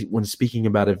because when speaking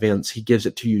about events, he gives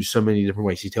it to you so many different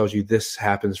ways. He tells you this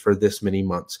happens for this many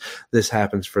months, this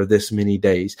happens for this many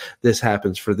days, this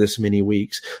happens for this many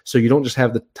weeks. So you don't just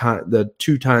have the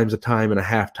 2 times a time and a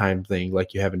half time thing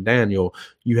like you have in Daniel.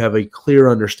 You have a clear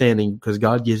understanding, because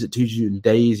God gives it to you in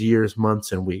days, years,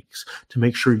 months, and weeks to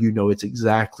make sure you know it's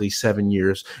exactly 7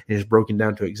 years, and it's broken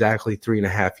down to exactly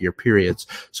 3.5 year periods.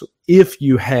 So if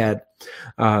you had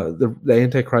the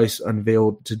Antichrist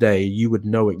unveiled today, you would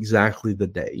know exactly the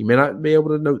day. You may not be able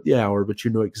to note the hour, but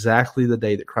you know exactly the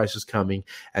day that Christ is coming,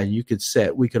 and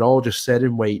we could all just sit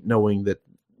and wait, knowing that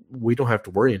we don't have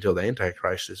to worry until the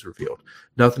Antichrist is revealed.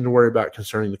 Nothing to worry about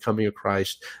concerning the coming of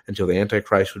Christ until the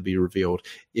Antichrist would be revealed,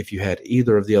 if you had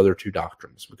either of the other 2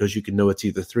 doctrines, because you can know it's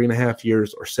either 3.5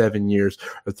 years or 7 years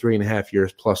or 3.5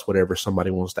 years plus whatever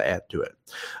somebody wants to add to it,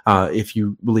 if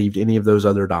you believed any of those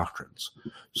other doctrines.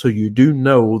 So you do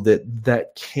know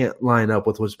that can't line up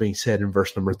with what's being said in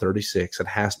verse number 36. It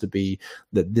has to be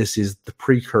that this is the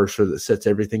precursor that sets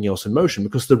everything else in motion,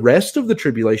 because the rest of the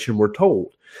tribulation, we're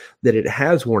told that it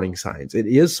has warning signs. It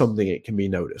is something that can be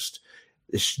noticed.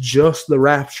 It's just the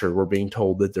rapture. We're being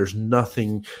told that there's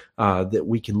nothing that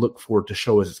we can look for to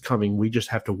show us it's coming. We just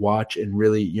have to watch and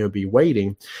really, be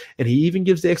waiting. And he even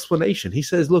gives the explanation. He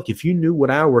says, look, if you knew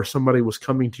what hour somebody was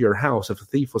coming to your house, if a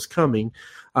thief was coming,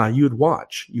 you would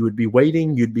watch. You would be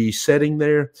waiting. You'd be sitting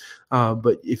there.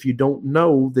 But if you don't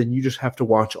know, then you just have to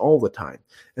watch all the time.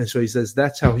 And so he says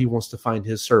that's how he wants to find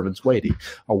his servants waiting.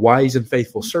 A wise and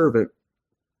faithful servant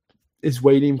is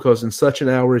waiting because in such an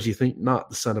hour as you think not,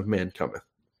 the Son of Man cometh.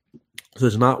 So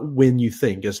it's not when you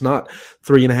think. It's not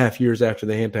 3.5 years after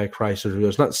the Antichrist is revealed.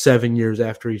 It's not 7 years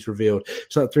after he's revealed.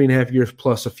 It's not 3.5 years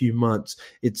plus a few months.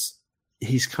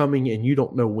 He's coming and you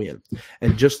don't know when.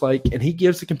 And and he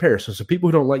gives the comparison. So people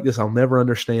who don't like this, I'll never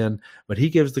understand, but he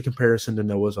gives the comparison to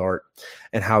Noah's ark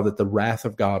and how that the wrath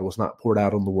of God was not poured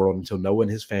out on the world until Noah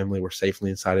and his family were safely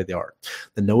inside of the ark.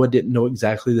 Then Noah didn't know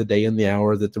exactly the day and the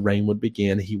hour that the rain would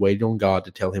begin. He waited on God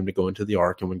to tell him to go into the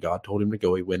ark. And when God told him to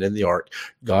go, he went in the ark.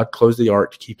 God closed the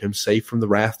ark to keep him safe from the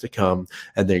wrath to come.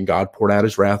 And then God poured out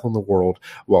his wrath on the world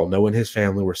while Noah and his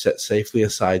family were set safely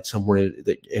aside somewhere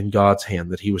in God's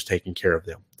hand, that he was taking care of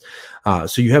them.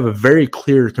 So you have a very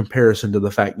clear comparison to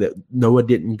the fact that Noah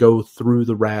didn't go through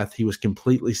the wrath. He was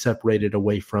completely separated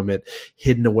away from it,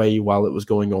 hidden away while it was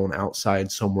going on outside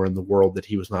somewhere in the world that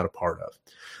he was not a part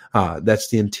of. That's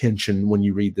the intention when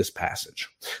you read this passage,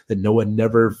 that Noah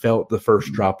never felt the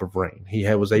first drop of rain. He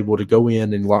was able to go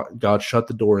in and God shut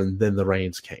the door and then the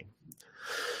rains came.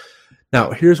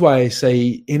 Now, here's why I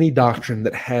say any doctrine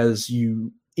that has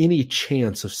any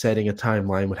chance of setting a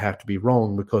timeline would have to be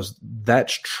wrong, because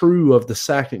that's true of the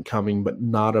second coming, but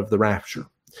not of the rapture.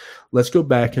 Let's go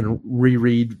back and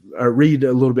read a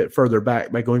little bit further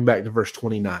back by going back to verse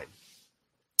 29.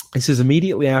 It says,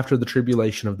 immediately after the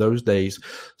tribulation of those days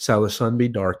shall the sun be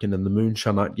darkened, and the moon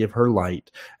shall not give her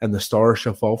light, and the stars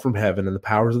shall fall from heaven, and the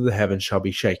powers of the heavens shall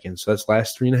be shaken. So that's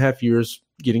last 3.5 years,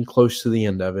 getting close to the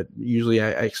end of it. Usually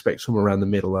I expect somewhere around the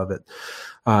middle of it.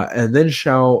 And then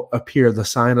shall appear the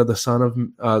sign of the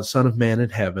Son of Man in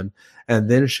heaven,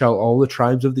 and then shall all the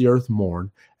tribes of the earth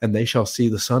mourn, and they shall see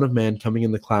the Son of Man coming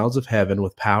in the clouds of heaven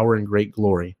with power and great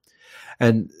glory.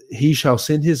 And he shall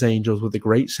send his angels with a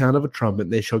great sound of a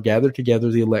trumpet. They shall gather together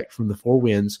the elect from the four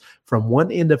winds, from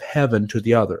one end of heaven to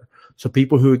the other. So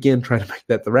people who, again, try to make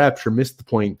that the rapture miss the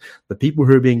point. The people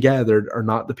who are being gathered are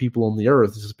not the people on the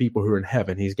earth. It's the people who are in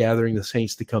heaven. He's gathering the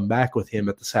saints to come back with him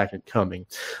at the second coming.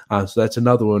 So that's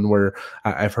another one where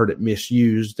I've heard it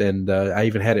misused, and I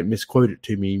even had it misquoted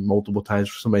to me multiple times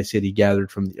where somebody said he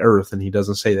gathered from the earth, and he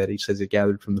doesn't say that. He says he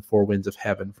gathered from the four winds of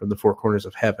heaven, from the four corners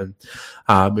of heaven,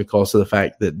 because of the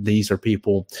fact that these are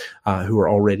people who are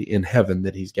already in heaven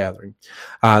that he's gathering.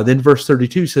 Then verse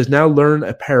 32 says, now learn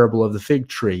a parable of the fig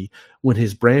tree. When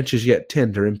his branch is yet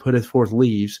tender and putteth forth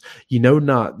leaves, you know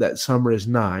not that summer is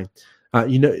nigh.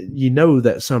 You know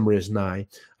that summer is nigh.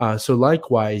 So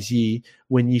likewise, ye,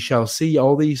 when ye shall see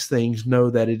all these things, know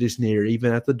that it is near,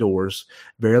 even at the doors.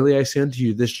 Verily I say unto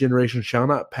you, this generation shall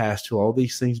not pass till all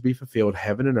these things be fulfilled.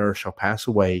 Heaven and earth shall pass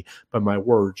away, but my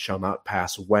word shall not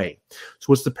pass away. So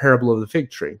what's the parable of the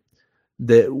fig tree?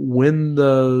 That when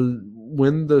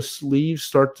the leaves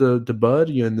start to bud,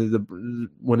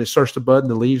 when it starts to bud and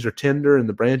the leaves are tender and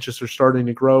the branches are starting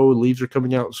to grow, leaves are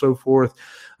coming out and so forth,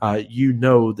 you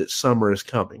know that summer is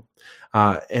coming.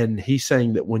 And he's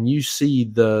saying that when you see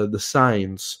the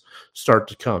signs start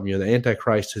to come, the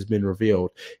Antichrist has been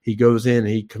revealed. He goes in,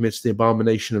 he commits the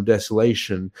abomination of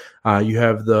desolation. You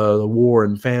have the war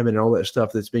and famine and all that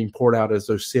stuff that's being poured out as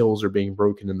those seals are being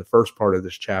broken in the first part of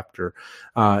this chapter.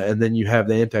 And then you have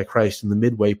the Antichrist in the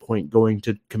midway point going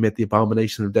to commit the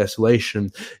abomination of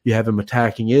desolation. You have him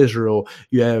attacking Israel.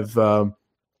 You have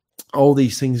all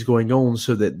these things going on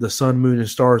so that the sun, moon, and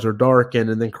stars are darkened,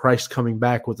 and then Christ coming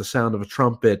back with the sound of a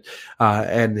trumpet,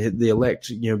 and the elect,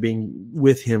 being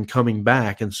with him coming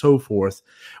back and so forth.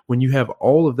 When you have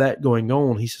all of that going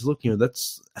on, he says, look,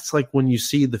 that's like when you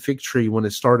see the fig tree when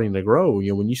it's starting to grow.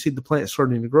 When you see the plant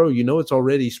starting to grow, it's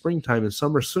already springtime and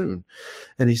summer soon.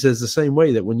 And he says the same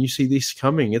way that when you see these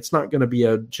coming, it's not going to be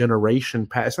a generation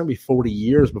past. It's not going to be 40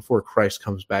 years before Christ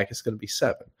comes back. It's going to be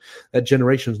 7. That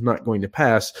generation is not going to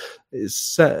pass.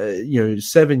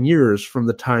 7 years from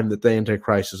the time that the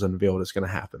Antichrist is unveiled is going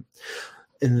to happen.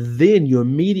 And then you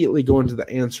immediately go into the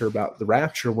answer about the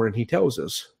rapture, wherein he tells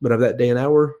us, but of that day and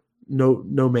hour, no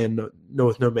man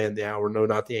knoweth no man the hour, no,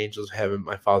 not the angels of heaven,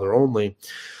 my Father only.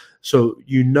 So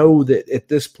that at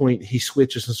this point he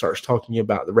switches and starts talking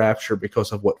about the rapture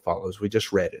because of what follows. We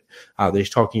just read it. He's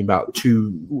talking about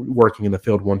 2 working in the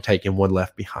field, 1 taken, 1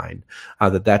 left behind.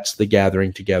 That's the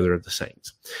gathering together of the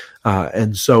saints.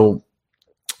 And so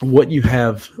what you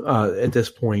have at this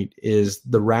point is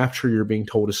the rapture you're being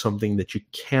told is something that you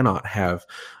cannot have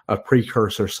a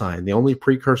precursor sign. The only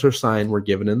precursor sign we're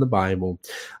given in the Bible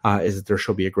is that there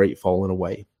shall be a great falling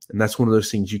away. And that's one of those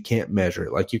things you can't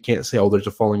measure. Like you can't say, oh, there's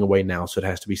a falling away now, so it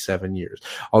has to be 7 years.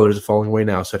 Oh, there's a falling away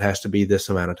now, so it has to be this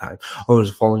amount of time. Oh, there's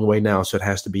a falling away now, so it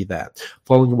has to be that.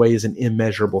 Falling away is an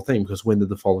immeasurable thing because when did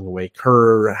the falling away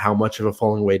occur? How much of a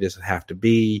falling away does it have to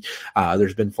be?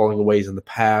 There's been falling aways in the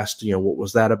past. What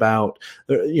was that about?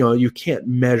 You can't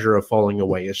measure a falling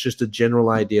away. It's just a general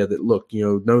idea that, look,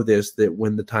 know this, that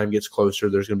when the time gets closer,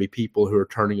 there's going to be people who are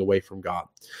turning away from God.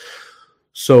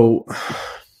 So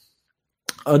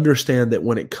understand that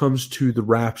when it comes to the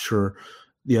rapture,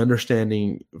 the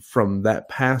understanding from that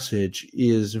passage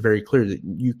is very clear that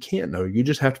you can't know. You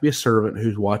just have to be a servant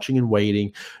who's watching and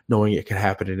waiting, knowing it could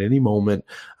happen at any moment.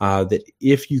 That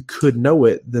if you could know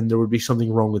it, then there would be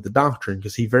something wrong with the doctrine,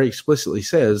 because he very explicitly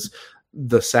says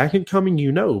the second coming,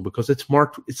 because it's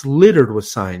marked, it's littered with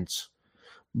signs,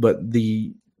 but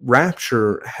the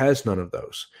rapture has none of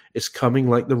those. It's coming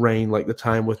like the rain, like the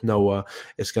time with Noah.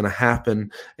 It's going to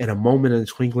happen in a moment, in the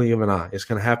twinkling of an eye. It's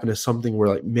going to happen as something where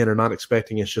like men are not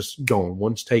expecting. It's just gone.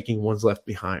 One's taking, one's left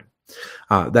behind.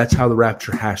 That's how the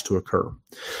rapture has to occur.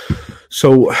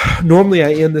 So normally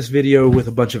I end this video with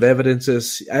a bunch of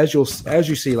evidences. As you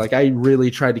see, like I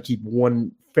really tried to keep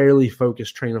one fairly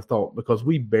focused train of thought because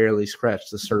we barely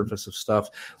scratched the surface of stuff.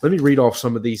 Let me read off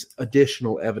some of these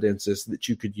additional evidences that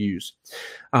you could use.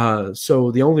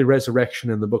 So the only resurrection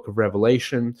in the book of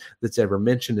Revelation that's ever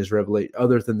mentioned is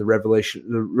other than the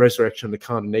resurrection and the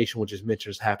condemnation, which is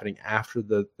mentioned as happening after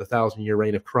the 1,000-year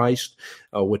reign of Christ,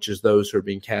 which is those who are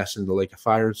being cast into the lake of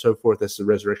fire and so forth. That's the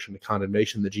resurrection and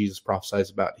condemnation that Jesus prophesies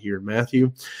about here in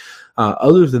Matthew.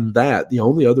 Other than that, the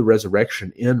only other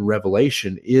resurrection in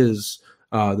Revelation is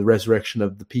the resurrection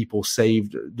of the people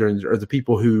saved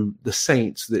the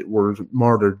saints that were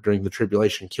martyred during the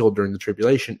tribulation, killed during the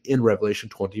tribulation in Revelation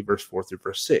 20, verse 4 through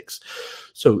verse 6.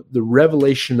 So the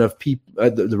revelation of people,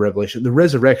 the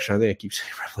resurrection, I think I keep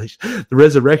saying revelation, the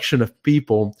resurrection of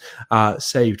people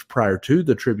saved prior to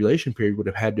the tribulation period would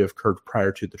have had to have occurred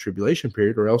prior to the tribulation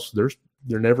period, or else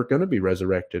they're never going to be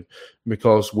resurrected,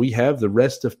 because we have the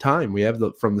rest of time. We have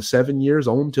from the 7 years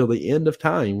on till the end of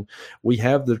time, we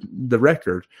have the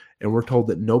record, and we're told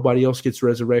that nobody else gets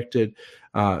resurrected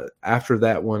after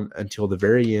that one until the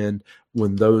very end,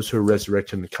 when those who are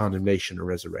resurrected in the condemnation are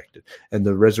resurrected. And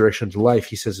the resurrection to life,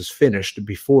 he says, is finished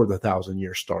before the 1,000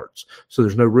 years starts. So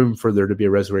there's no room for there to be a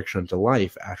resurrection to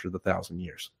life after the 1,000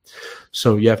 years.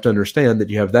 So you have to understand that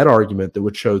you have that argument that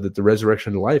would show that the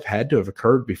resurrection to life had to have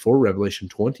occurred before Revelation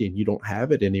 20, and you don't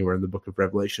have it anywhere in the book of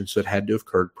Revelation. So it had to have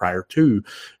occurred prior to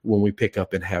when we pick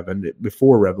up in heaven,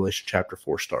 before Revelation chapter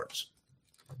 4 starts.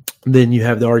 Then you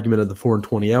have the argument of the 4 and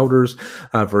 20 elders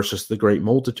versus the great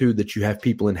multitude, that you have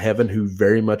people in heaven who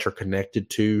very much are connected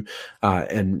to,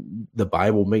 and the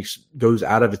Bible goes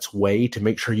out of its way to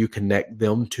make sure you connect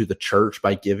them to the church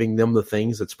by giving them the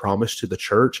things that's promised to the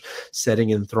church,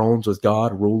 sitting in thrones with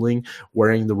God, ruling,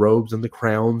 wearing the robes and the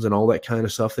crowns and all that kind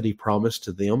of stuff that he promised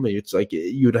to them. It's like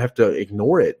you'd have to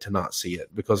ignore it to not see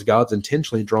it, because God's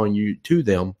intentionally drawing you to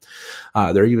them.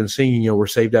 They're even singing, we're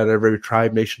saved out of every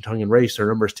tribe, nation, tongue, and race. Their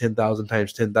number is 10,000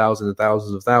 times 10,000 and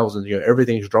thousands of thousands.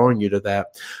 Everything's drawing you to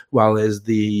that, while as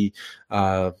the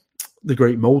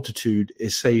great multitude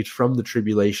is saved from the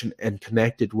tribulation and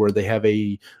connected, where they have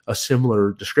a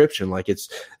similar description. Like it's,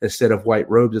 instead of white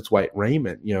robes, it's white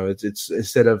raiment. It's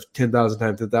instead of 10,000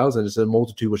 times 10,000, it's a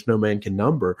multitude which no man can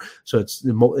number. So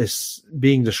it's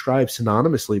being described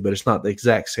synonymously, but it's not the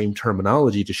exact same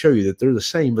terminology to show you that they're the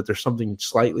same, but there's something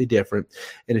slightly different,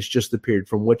 and it's just the period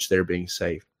from which they're being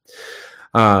saved.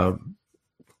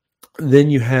 Then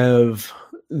you have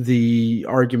the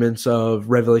arguments of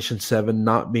Revelation 7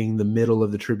 not being the middle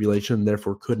of the tribulation,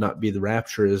 therefore could not be the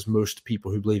rapture, as most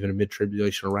people who believe in a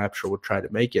mid-tribulation rapture would try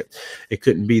to make it. It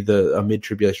couldn't be a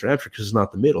mid-tribulation rapture because it's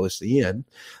not the middle, it's the end.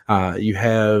 You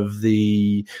have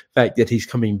the fact that he's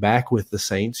coming back with the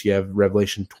saints. You have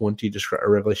Revelation 20,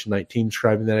 or Revelation 19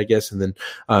 describing that, I guess, and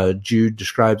then Jude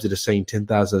describes it as saying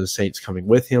 10,000 of the saints coming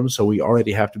with him, so we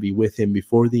already have to be with him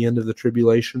before the end of the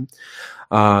tribulation.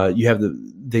 You have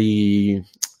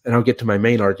and I'll get to my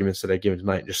main arguments that I give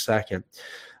tonight in just a second.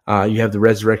 You have the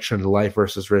resurrection to life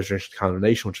versus resurrection to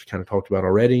condemnation, which we kind of talked about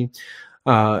already.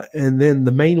 And then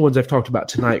the main ones I've talked about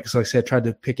tonight, because like I said, I tried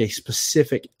to pick a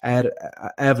specific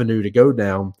avenue to go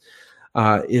down,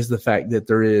 is the fact that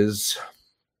there is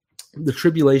the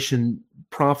tribulation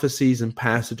prophecies and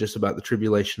passages about the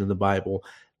tribulation in the Bible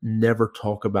never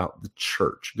talk about the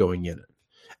church going in it.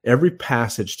 Every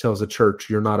passage tells the church,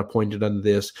 you're not appointed unto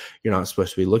this. You're not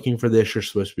supposed to be looking for this. You're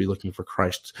supposed to be looking for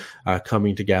Christ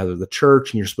coming to gather the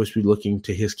church, and you're supposed to be looking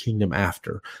to his kingdom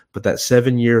after. But that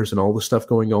 7 years and all the stuff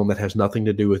going on that has nothing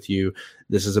to do with you,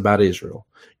 this is about Israel.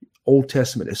 Old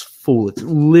Testament is full. It's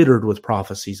littered with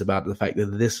prophecies about the fact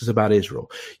that this is about Israel.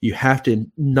 You have to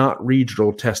not read your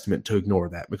Old Testament to ignore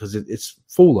that, because it's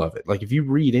full of it. Like if you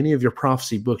read any of your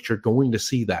prophecy books, you're going to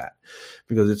see that,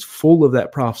 because it's full of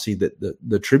that prophecy that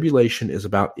the tribulation is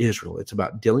about Israel. It's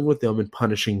about dealing with them and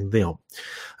punishing them.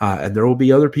 And there will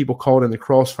be other people caught in the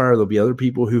crossfire. There'll be other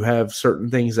people who have certain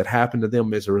things that happen to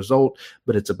them as a result,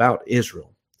 but it's about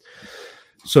Israel.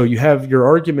 So you have your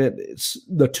argument. It's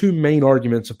the two main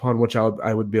arguments upon which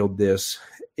I would build this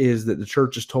is that the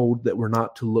church is told that we're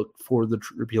not to look for the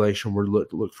tribulation. We're to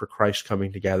look for Christ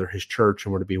coming to gather his church,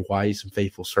 and we're to be wise and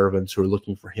faithful servants who are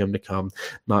looking for him to come,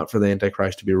 not for the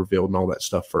Antichrist to be revealed and all that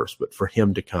stuff first, but for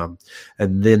him to come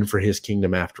and then for his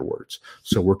kingdom afterwards.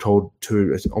 So we're told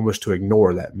to almost to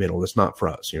ignore that middle. It's not for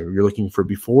us. You're looking for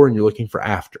before and you're looking for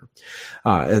after.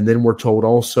 And then we're told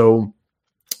also,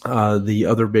 the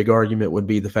other big argument would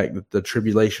be the fact that the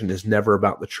tribulation is never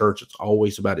about the church. It's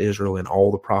always about Israel, and all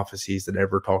the prophecies that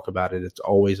ever talk about it, it's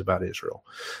always about Israel.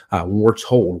 When we're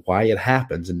told why it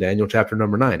happens in Daniel chapter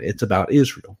number 9, it's about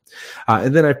Israel.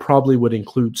 And then I probably would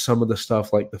include some of the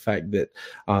stuff like the fact that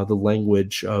the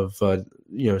language of 2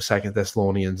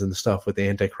 Thessalonians and the stuff with the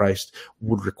Antichrist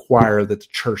would require that the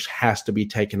church has to be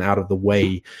taken out of the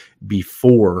way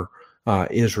before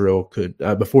Israel could,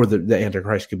 before the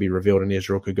Antichrist could be revealed and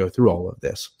Israel could go through all of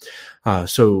this.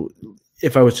 So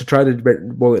if I was to try to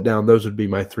boil it down, those would be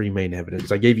my three main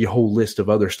evidence. I gave you a whole list of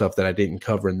other stuff that I didn't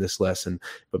cover in this lesson,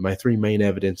 but my three main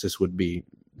evidences would be: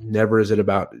 never is it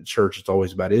about church, it's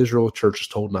always about Israel. Church is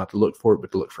told not to look for it,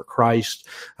 but to look for Christ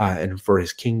and for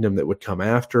his kingdom that would come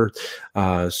after.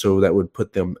 So that would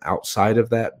put them outside of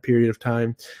that period of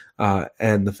time.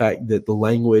 And the fact that the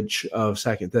language of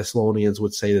 2 Thessalonians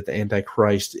would say that the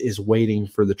Antichrist is waiting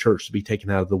for the church to be taken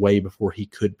out of the way before he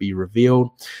could be revealed.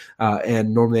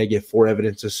 And normally I give four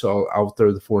evidences, so I'll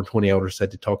throw the 4 and 20 elders said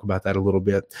to talk about that a little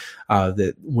bit.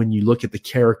 That when you look at the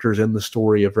characters in the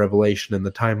story of Revelation and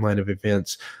the timeline of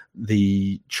events,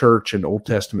 the church and Old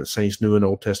Testament saints, New and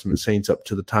Old Testament saints up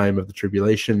to the time of the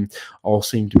tribulation, all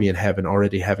seem to be in heaven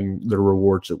already having the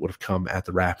rewards that would have come at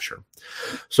the rapture.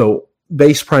 So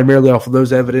based primarily off of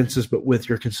those evidences, but with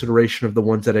your consideration of the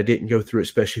ones that I didn't go through,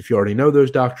 especially if you already know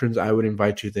those doctrines, I would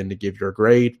invite you then to give your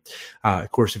grade. Of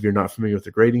course, if you're not familiar with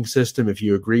the grading system, if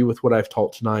you agree with what I've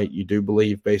taught tonight, you do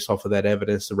believe based off of that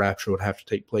evidence the rapture would have to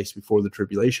take place before the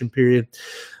tribulation period,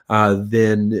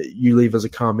 then you leave us a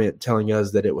comment telling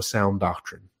us that it was sound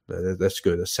doctrine. That's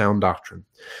good, a sound doctrine.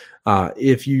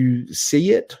 If you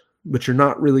see it, but you're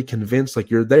not really convinced,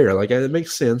 like you're there, like it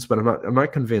makes sense, but I'm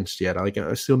not convinced yet.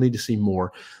 I still need to see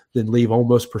more. Then leave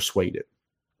almost persuaded.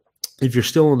 If you're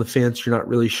still on the fence, you're not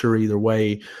really sure either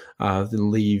way,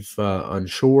 then leave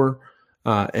unsure.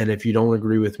 And if you don't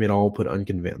agree with me at all, put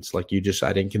unconvinced. Like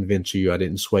I didn't convince you, I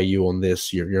didn't sway you on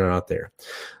this. You're not there.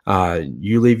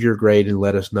 You leave your grade and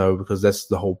let us know, because that's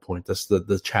the whole point. That's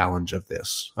the challenge of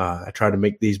this. I try to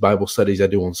make these Bible studies I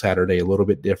do on Saturday a little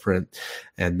bit different.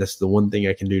 And that's the one thing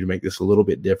I can do to make this a little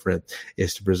bit different,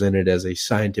 is to present it as a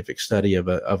scientific study of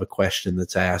a question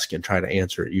that's asked and try to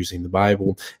answer it using the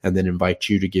Bible, and then invite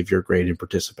you to give your grade and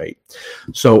participate.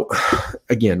 So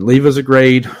again, leave us a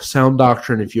grade, sound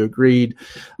doctrine if you agreed,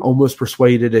 almost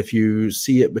persuaded if you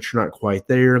see it but you're not quite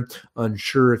there,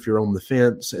 unsure if you're on the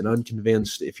fence, and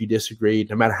unconvinced if you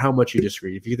disagreed. No matter how much you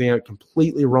disagree, if you think I'm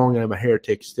completely wrong and I'm a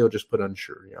heretic, still just put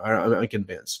unsure. I'm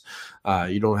unconvinced.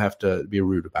 You don't have to be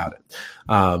rude about it,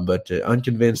 but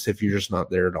unconvinced if you're just not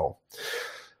there at all.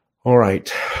 All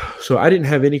right. So I didn't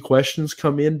have any questions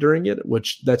come in during it,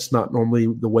 which that's not normally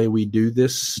the way we do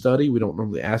this study. We don't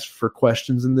normally ask for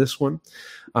questions in this one.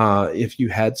 If you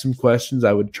had some questions,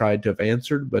 I would try to have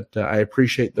answered, but I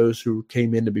appreciate those who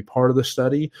came in to be part of the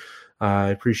study. I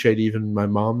appreciate even my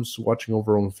mom's watching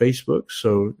over on Facebook,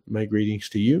 so my greetings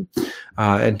to you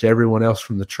and to everyone else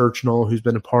from the church and all who's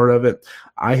been a part of it.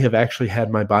 I have actually had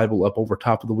my Bible up over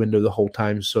top of the window the whole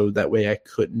time, so that way I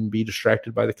couldn't be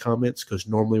distracted by the comments, because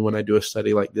normally when I do a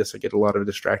study like this, I get a lot of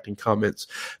distracting comments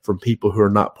from people who are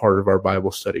not part of our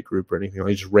Bible study group or anything,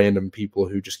 like just random people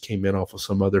who just came in off of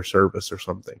some other service or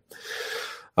something.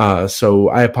 So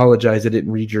I apologize. I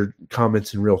didn't read your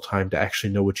comments in real time to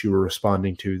actually know what you were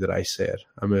responding to that I said.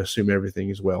 I'm going to assume everything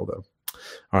is well, though.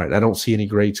 All right, I don't see any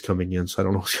grades coming in, so I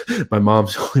don't know. My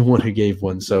mom's the only one who gave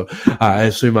one, so I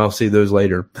assume I'll see those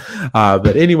later.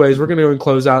 But anyways, we're going to go and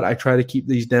close out. I try to keep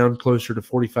these down closer to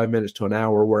 45 minutes to an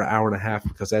hour. We're an hour and a half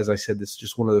because, as I said, this is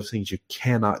just one of those things you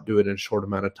cannot do it in a short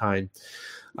amount of time.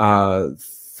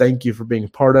 Thank you for being a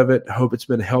part of it. I hope it's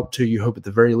been a help to you. Hope at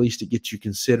the very least it gets you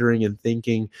considering and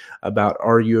thinking about,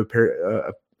 are you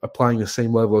applying the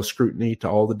same level of scrutiny to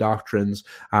all the doctrines,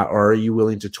 or are you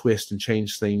willing to twist and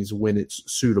change things when it's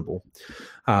suitable?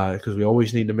 Because we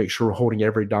always need to make sure we're holding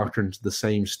every doctrine to the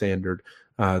same standard,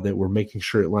 that we're making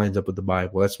sure it lines up with the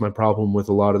Bible. That's my problem with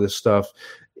a lot of this stuff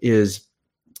is,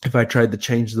 if I tried to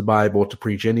change the Bible to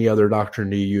preach any other doctrine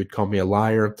to you, you'd call me a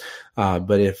liar.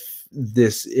 But if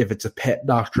it's a pet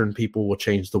doctrine, people will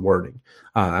change the wording.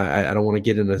 I don't want to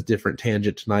get in a different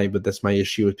tangent tonight, but that's my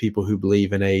issue with people who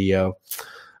believe in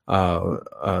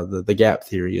the gap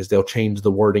theory, is they'll change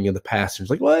the wording of the passage.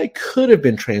 Like, well, it could have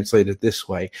been translated this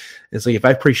way. It's like, if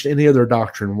I preached any other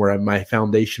doctrine where my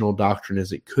foundational doctrine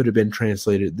is it could have been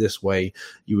translated this way,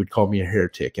 you would call me a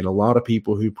heretic. And a lot of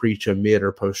people who preach a mid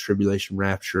or post-tribulation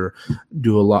rapture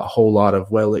do a whole lot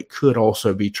of, well, it could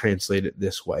also be translated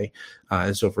this way.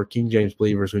 And so for King James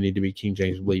believers, we need to be King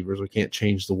James believers. We can't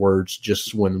change the words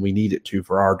just when we need it to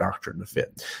for our doctrine to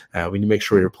fit. We need to make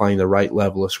sure we're applying the right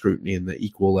level of scrutiny and the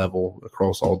equal level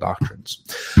across all doctrines.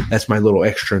 That's my little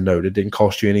extra note. It didn't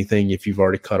cost you anything. If you've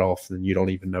already cut off, then you don't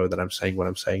even know that I'm saying what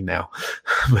I'm saying now.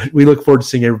 But we look forward to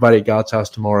seeing everybody at God's house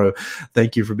tomorrow.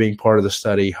 Thank you for being part of the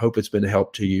study. Hope it's been a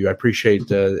help to you. I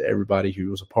appreciate everybody who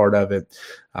was a part of it.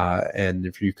 And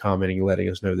if you're commenting, letting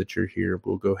us know that you're here,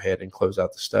 we'll go ahead and close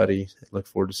out the study. Look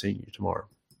forward to seeing you tomorrow.